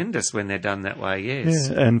look tremendous when they're done that way, yes.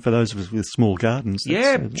 Yeah, and for those of us with small gardens.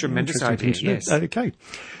 Tremendous idea, yes. Okay.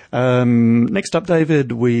 Next up,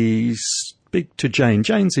 David, we speak to Jane.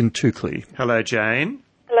 Jane's in Toukley. Hello, Jane.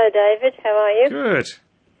 Hello, David. How are you? Good.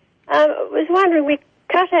 I was wondering, we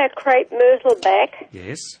cut our crepe myrtle back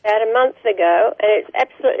about a month ago, and it's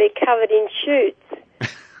absolutely covered in shoots.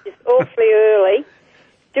 It's awfully early.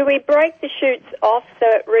 Do we break the shoots off so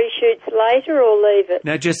it reshoots later, or leave it?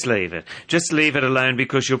 No, just leave it. Just leave it alone,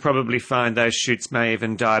 because you'll probably find those shoots may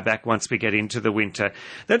even die back once we get into the winter.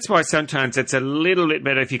 That's why sometimes it's a little bit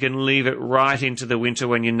better if you can leave it right into the winter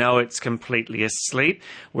when you know it's completely asleep.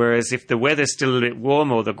 Whereas if the weather's still a little bit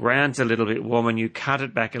warm or the ground's a little bit warm and you cut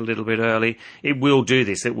it back a little bit early, it will do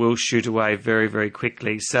this. It will shoot away very, very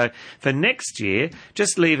quickly. So for next year,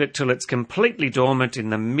 just leave it till it's completely dormant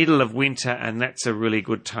in the middle of winter, and that's a really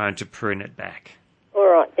good time to prune it back. All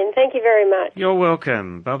right, then. Thank you very much. You're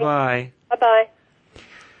welcome. Bye-bye. Bye-bye.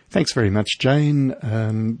 Thanks very much, Jane.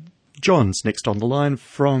 John's next on the line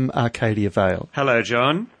from Arcadia Vale. Hello,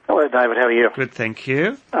 John. Hello, David. How are you? Good, thank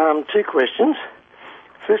you. Two questions.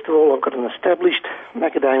 First of all, I've got an established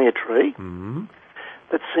macadamia tree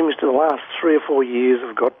that seems to the last 3 or 4 years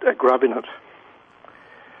have got a grub in it.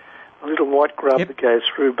 A little white grub that goes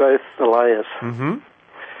through both the layers.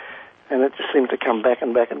 And it just seems to come back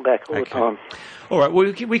and back and back all the time. All right,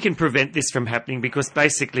 well, we can prevent this from happening because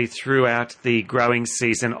basically throughout the growing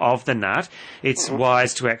season of the nut, it's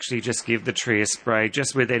wise to actually just give the tree a spray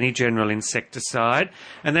just with any general insecticide,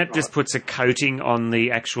 and that just puts a coating on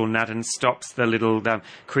the actual nut and stops the little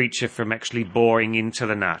creature from actually boring into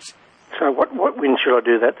the nut. So when should I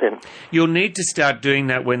do that then? You'll need to start doing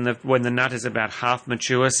that when the nut is about half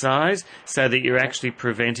mature size, so that you're actually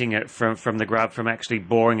preventing it from the grub from actually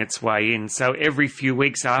boring its way in. So every few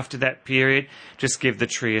weeks after that period, just give the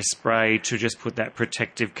tree a spray to just put that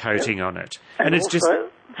protective coating on it. And it's also,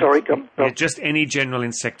 just just any general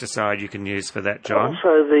insecticide you can use for that, John.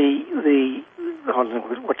 Also the I don't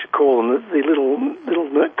know what you call them, the little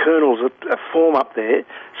kernels that form up there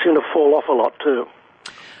seem to fall off a lot too.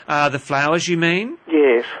 The flowers, you mean?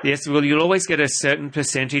 Yes. Yes, well, you'll always get a certain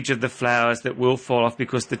percentage of the flowers that will fall off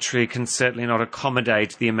because the tree can certainly not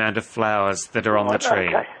accommodate the amount of flowers that are on the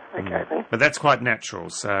tree. Okay, then. But that's quite natural,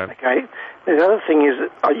 so... Okay. The other thing is,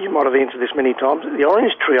 that you might have answered this many times, the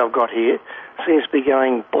orange tree I've got here seems to be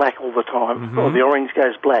going black all the time, or the orange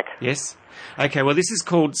goes black. Yes. Okay, well, this is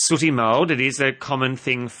called sooty mould. It is a common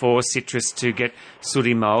thing for citrus to get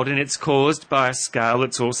sooty mould, and it's caused by a scale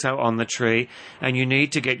that's also on the tree, and you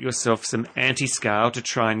need to get yourself some anti-scale to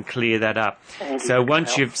try and clear that up. So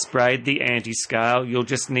once you've sprayed the anti-scale, you'll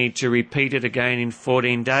just need to repeat it again in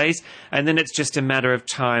 14 days, and then it's just a matter of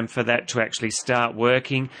time for that to actually start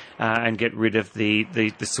working and get rid of the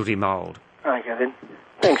sooty mould. Okay, then.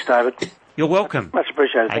 Thanks, David. You're welcome. Much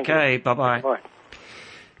appreciated. Thank you. Bye-bye. Bye.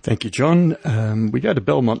 Thank you, John. We go to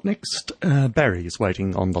Belmont next. Barry is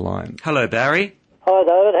waiting on the line. Hello, Barry. Hi,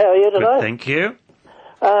 David. How are you today? Good, thank you.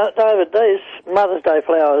 David, these Mother's Day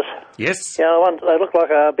flowers. Yes. They look like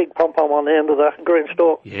a big pom-pom on the end of the green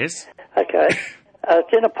stalk. Yes. Okay.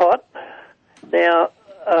 It's in a pot. Now,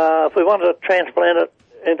 if we wanted to transplant it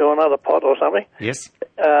into another pot or something... Yes.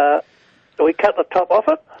 Do we cut the top off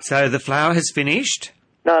it? So the flower has finished.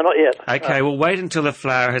 No, not yet. Okay, well, wait until the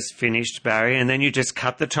flower has finished, Barry, and then you just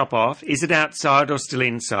cut the top off. Is it outside or still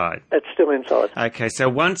inside? It's still inside. Okay, so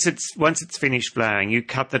once it's finished flowering, you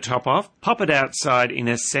cut the top off, pop it outside in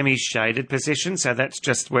a semi-shaded position, so that's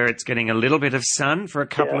just where it's getting a little bit of sun for a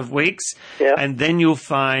couple of weeks, and then you'll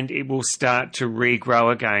find it will start to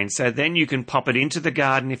regrow again. So then you can pop it into the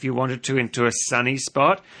garden if you wanted to, into a sunny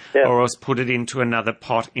spot, or else put it into another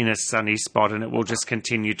pot in a sunny spot, and it will just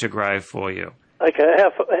continue to grow for you. Okay,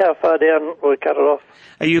 how far down will we cut it off?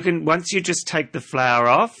 You can, once you just take the flower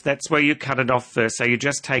off, that's where you cut it off first. So you're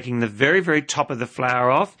just taking the very, very top of the flower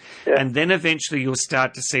off, and then eventually you'll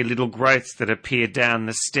start to see little growths that appear down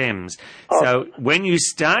the stems. So when you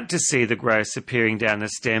start to see the growths appearing down the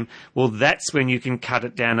stem, well, that's when you can cut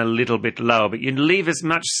it down a little bit lower. But you leave as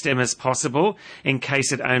much stem as possible in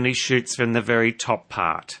case it only shoots from the very top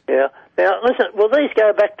part. Yeah. Now, listen, will these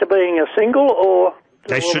go back to being a single, or...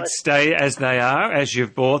 They should stay as they are, as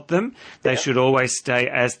you've bought them. They should always stay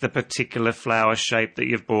as the particular flower shape that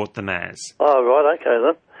you've bought them as. Oh, right, okay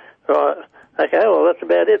then. Right. Okay, well, that's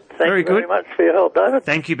about it. Thank you very much for your help, David.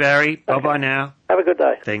 Thank you, Barry. Bye-bye now. Have a good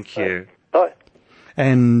day. Thank you. Bye.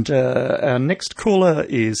 And our next caller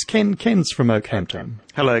is Ken. Ken's from Oakhampton.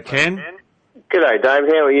 Hello, Ken. G'day, Dave.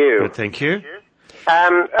 How are you? Good, thank you.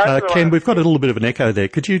 Ken, we've got a little bit of an echo there.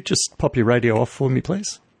 Could you just pop your radio off for me,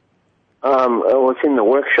 please? It's in the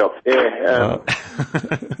workshop there.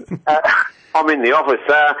 I'm in the office.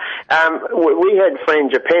 We had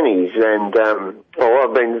frangipanis and,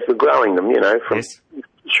 I've been growing them, from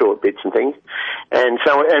short bits and things. And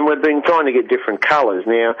we've been trying to get different colours.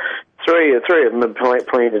 Now, three of them are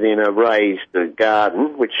planted in a raised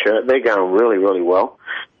garden, which, they're going really, really well.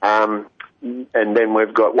 And then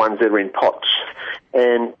we've got ones that are in pots.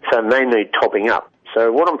 And so they need topping up.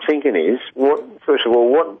 So what I'm thinking is, first of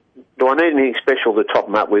all, do I need anything special to top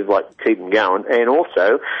them up with, like keep them going? And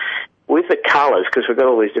also, with the colours, because we've got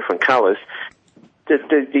all these different colours, do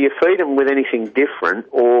you feed them with anything different,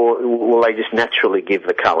 or will they just naturally give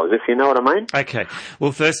the colours, if you know what I mean? Okay.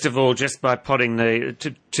 Well, first of all, just by potting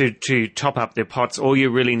to top up their pots, all you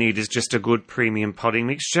really need is just a good premium potting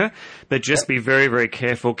mixture. But just be very, very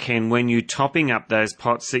careful, Ken, when you're topping up those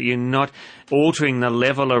pots, that you're not altering the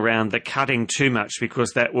level around the cutting too much,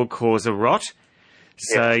 because that will cause a rot.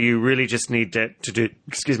 So you really just need to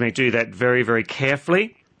do that very, very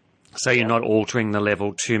carefully, so you're not altering the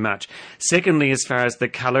level too much. Secondly, as far as the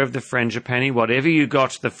colour of the frangipani, whatever you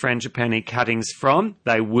got the frangipani cuttings from,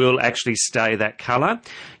 they will actually stay that colour.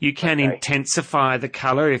 You can intensify the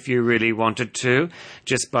colour if you really wanted to,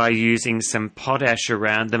 just by using some potash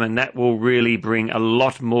around them, and that will really bring a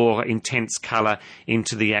lot more intense colour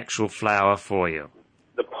into the actual flower for you.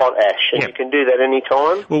 The potash, and you can do that any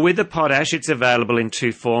time? Well, with the potash, it's available in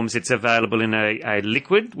two forms. It's available in a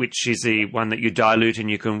liquid, which is the one that you dilute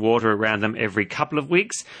and you can water around them every couple of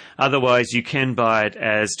weeks. Otherwise, you can buy it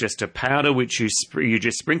as just a powder, which you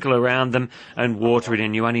just sprinkle around them and water it,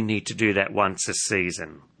 and you only need to do that once a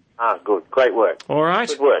season. Ah, good. Great work. All right.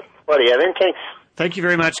 Good work. Righty-o then, thanks. Thank you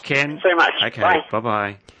very much, Ken. Thanks very much. Okay, Bye.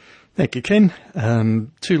 bye-bye. Thank you, Ken.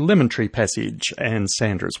 To Lemon Tree Passage, and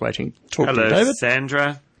Sandra's waiting. Talk to you, David. Hello,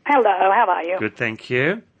 Sandra. Hello, how are you? Good, thank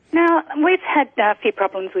you. Now, we've had a few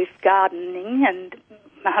problems with gardening, and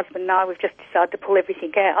my husband and I, we've just decided to pull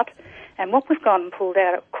everything out. And what we've gone and pulled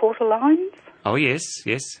out are quarter lines. Oh, yes,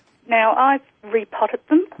 yes. Now, I've repotted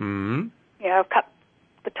them. Mm-hmm. I've cut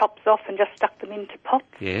the tops off and just stuck them into pots.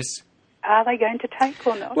 Yes. Are they going to take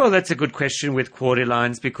or not? Well, that's a good question with quarter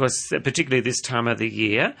lines, because particularly this time of the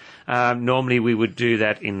year, normally we would do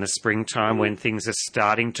that in the springtime when things are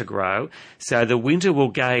starting to grow. So the winter will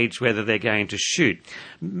gauge whether they're going to shoot.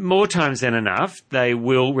 More times than enough, they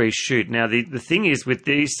will reshoot. Now, the thing is with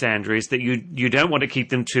these, Sandra, is that you don't want to keep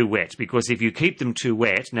them too wet, because if you keep them too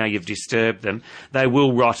wet, now you've disturbed them, they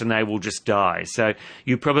will rot and they will just die. So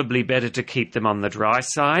you're probably better to keep them on the dry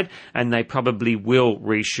side, and they probably will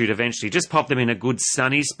reshoot eventually. Just pop them in a good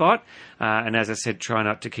sunny spot, and as I said, try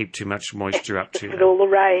not to keep too much moisture up to them. With all the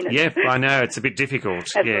rain. Yeah, I know, it's a bit difficult.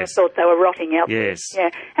 I thought they were rotting out. Yes. Yeah.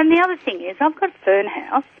 And the other thing is, I've got a fern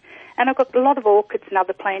house, and I've got a lot of orchids and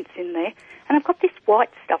other plants in there, and I've got this white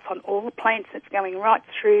stuff on all the plants that's going right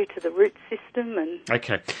through to the root system. And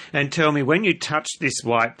Okay. And tell me, when you touch this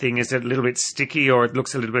white thing, is it a little bit sticky, or it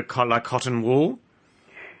looks a little bit like cotton wool?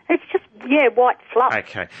 it's just white fluff.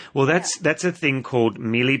 Okay. Well, that's a thing called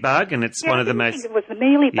mealybug, and it's one of the most... I think it was the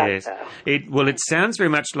mealybug, Yes. though. It sounds very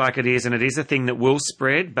much like it is, and it is a thing that will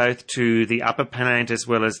spread both to the upper plant as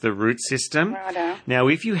well as the root system. Righto. Now,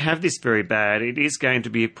 if you have this very bad, it is going to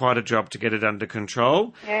be quite a job to get it under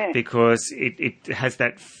control because it has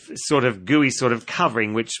that sort of gooey sort of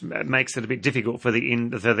covering, which makes it a bit difficult for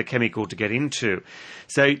the chemical to get into.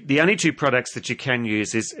 So the only two products that you can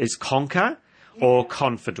use is Conquer or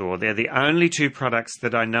Confidor. They're the only two products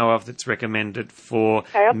that I know of that's recommended for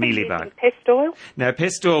mealybug. Pest oil? No,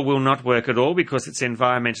 pest oil will not work at all because it's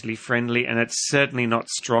environmentally friendly and it's certainly not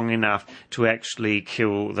strong enough to actually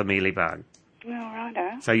kill the mealybug. Oh,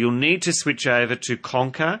 righto. So you'll need to switch over to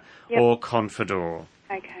Conquer or Confidor.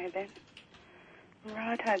 Okay, then.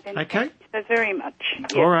 Righto, then. Okay. Thank you so very much.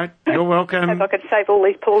 All right. You're welcome. I hope I can save all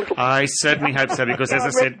these poor little... I certainly hope so because, as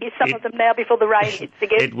I said... some of them now before the rain hits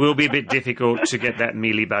again. It will be a bit difficult to get that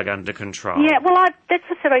mealybug under control. Yeah, well, that's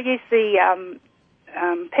what I said. I used the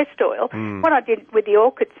pest oil. What I did with the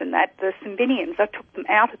orchids and the Cymbidiums, I took them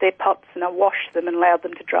out of their pots and I washed them and allowed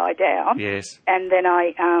them to dry down. Yes. And then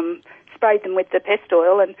I sprayed them with the pest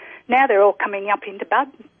oil, and now they're all coming up into bud.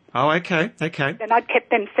 Oh, okay. And I'd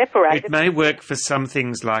kept them separated. It may work for some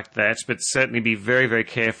things like that, but certainly be very, very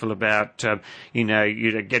careful about,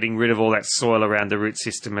 getting rid of all that soil around the root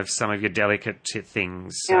system of some of your delicate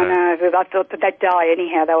things. No, but I thought that they'd die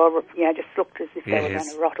anyhow. They were, just looked as if they were going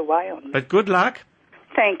to rot away on them. But good luck.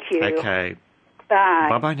 Thank you. Okay. Bye.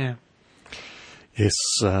 Bye-bye now. Yes,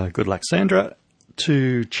 good luck, Sandra.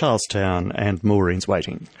 To Charlestown, and Maureen's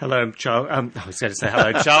waiting. Hello, I was going to say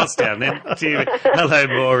hello, Charlestown. Then hello,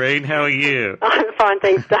 Maureen. How are you? I'm fine,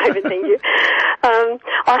 thanks, David. Thank you.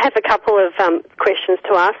 I have a couple of questions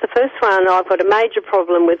to ask. The first one, I've got a major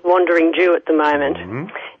problem with wandering dew at the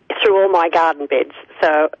moment through all my garden beds.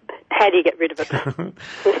 So, how do you get rid of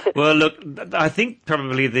it? Well, look, I think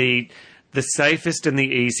probably the safest and the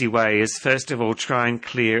easy way is, first of all, try and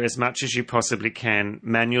clear as much as you possibly can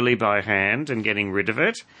manually by hand and getting rid of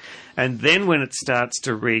it. And then when it starts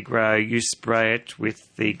to regrow, you spray it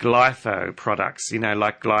with the glypho products,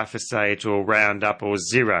 like glyphosate or Roundup or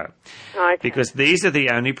Zero. Okay. Because these are the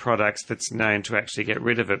only products that's known to actually get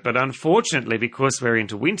rid of it. But unfortunately, because we're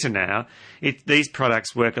into winter now, these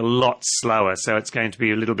products work a lot slower, so it's going to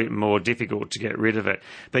be a little bit more difficult to get rid of it.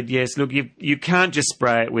 But yes, look, you can't just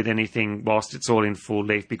spray it with anything whilst it's all in full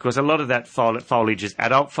leaf, because a lot of that foliage is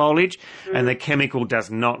adult foliage, and the chemical does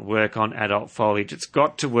not work on adult foliage. It's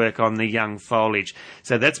got to work on the young foliage.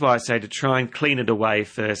 So that's why I say to try and clean it away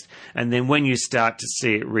first, and then when you start to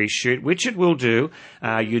see it reshoot, which it will do,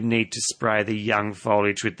 you need to spray the young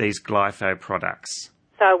foliage with these glypho products.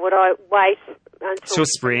 So would I wait until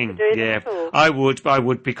spring? To do Yeah, that, or? I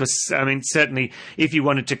would, because certainly if you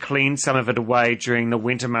wanted to clean some of it away during the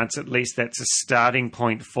winter months, at least that's a starting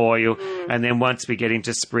point for you. And then once we get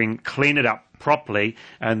into spring, clean it up properly,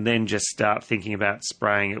 and then just start thinking about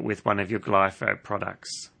spraying it with one of your glypho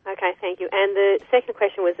products. Okay, thank you. And the second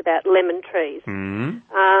question was about lemon trees.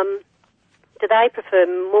 Do they prefer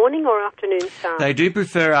morning or afternoon sun? They do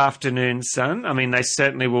prefer afternoon sun. They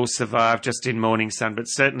certainly will survive just in morning sun, but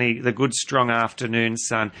certainly the good, strong afternoon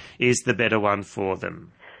sun is the better one for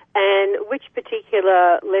them. And which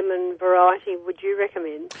particular lemon variety would you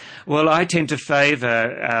recommend? Well, I tend to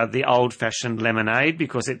favour the old-fashioned lemonade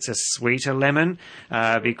because it's a sweeter lemon,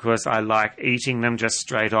 because I like eating them just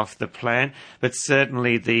straight off the plant. But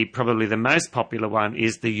certainly probably the most popular one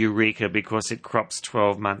is the Eureka because it crops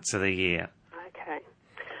 12 months of the year.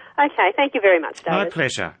 Okay, thank you very much, David. My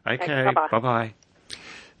pleasure. Okay, bye-bye. Bye-bye.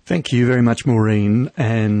 Thank you very much, Maureen,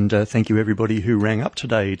 and thank you everybody who rang up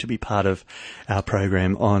today to be part of our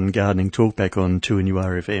program on Gardening Talkback on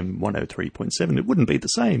 2NURFM 103.7. It wouldn't be the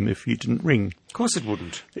same if you didn't ring. Of course it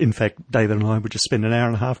wouldn't. In fact, David and I would just spend an hour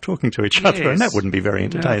and a half talking to each other, and that wouldn't be very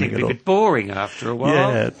entertaining at all. It'd be a bit boring after a while.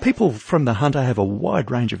 Yeah, people from the Hunter have a wide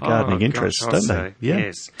range of gardening interests, don't they? Yeah.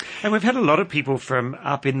 Yes. And we've had a lot of people from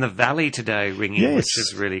up in the valley today ringing, which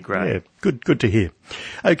is really great. Yeah, good to hear.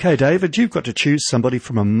 Okay, David, you've got to choose somebody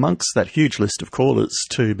from amongst that huge list of callers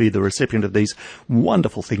to be the recipient of these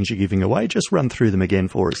wonderful things you're giving away. Just run through them again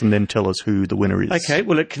for us and then tell us who the winner is. Okay,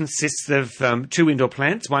 well, it consists of two indoor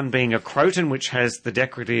plants, one being a croton, which has the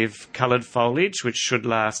decorative coloured foliage, which should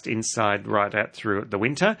last inside right out through the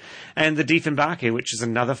winter, and the Dieffenbachia, which is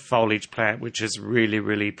another foliage plant, which is really,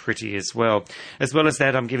 really pretty as well. As well as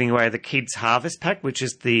that, I'm giving away the Kids Harvest Pack, which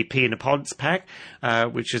is the Pea in a Pods pack,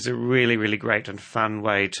 which is a really, really great and fun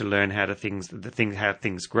way to learn how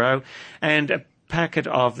things grow, and a packet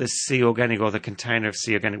of the Sea Organic, or the container of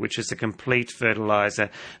Sea Organic, which is a complete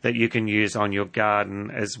fertiliser that you can use on your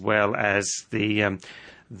garden, as well as the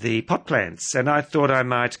the pot plants, and I thought I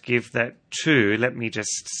might give that to, let me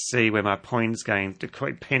just see where my pen's going to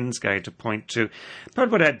point to.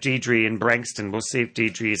 Probably put out Deidre in Branxton. We'll see if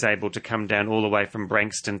Deidre is able to come down all the way from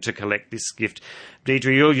Branxton to collect this gift.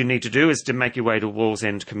 Deidre, all you need to do is to make your way to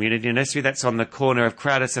Wallsend Community Nursery. That's on the corner of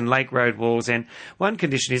Crowdis and Lake Road, Wallsend. One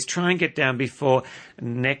condition is try and get down before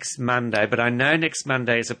next Monday, but I know next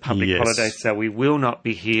Monday is a public holiday, so we will not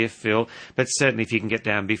be here, Phil, but certainly if you can get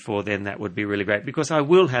down before then, that would be really great, because I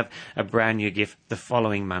will have a brand new gift the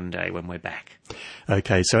following Monday when we're back.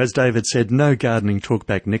 Okay, so as David said, no gardening talk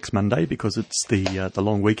back next Monday because it's the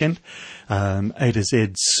long weekend. A to Z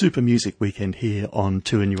super music weekend here on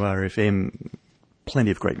 2NURFM.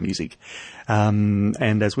 Plenty of great music.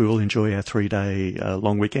 And as we all enjoy our 3-day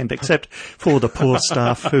long weekend, except for the poor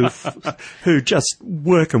staff who just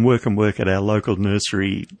work at our local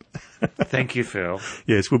nursery. Thank you, Phil.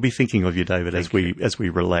 Yes, we'll be thinking of you, David, as we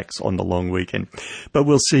relax on the long weekend. But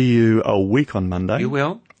we'll see you a week on Monday. You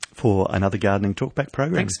will. For another Gardening Talkback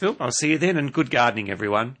program. Thanks, Phil. I'll see you then, and good gardening,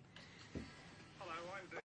 everyone.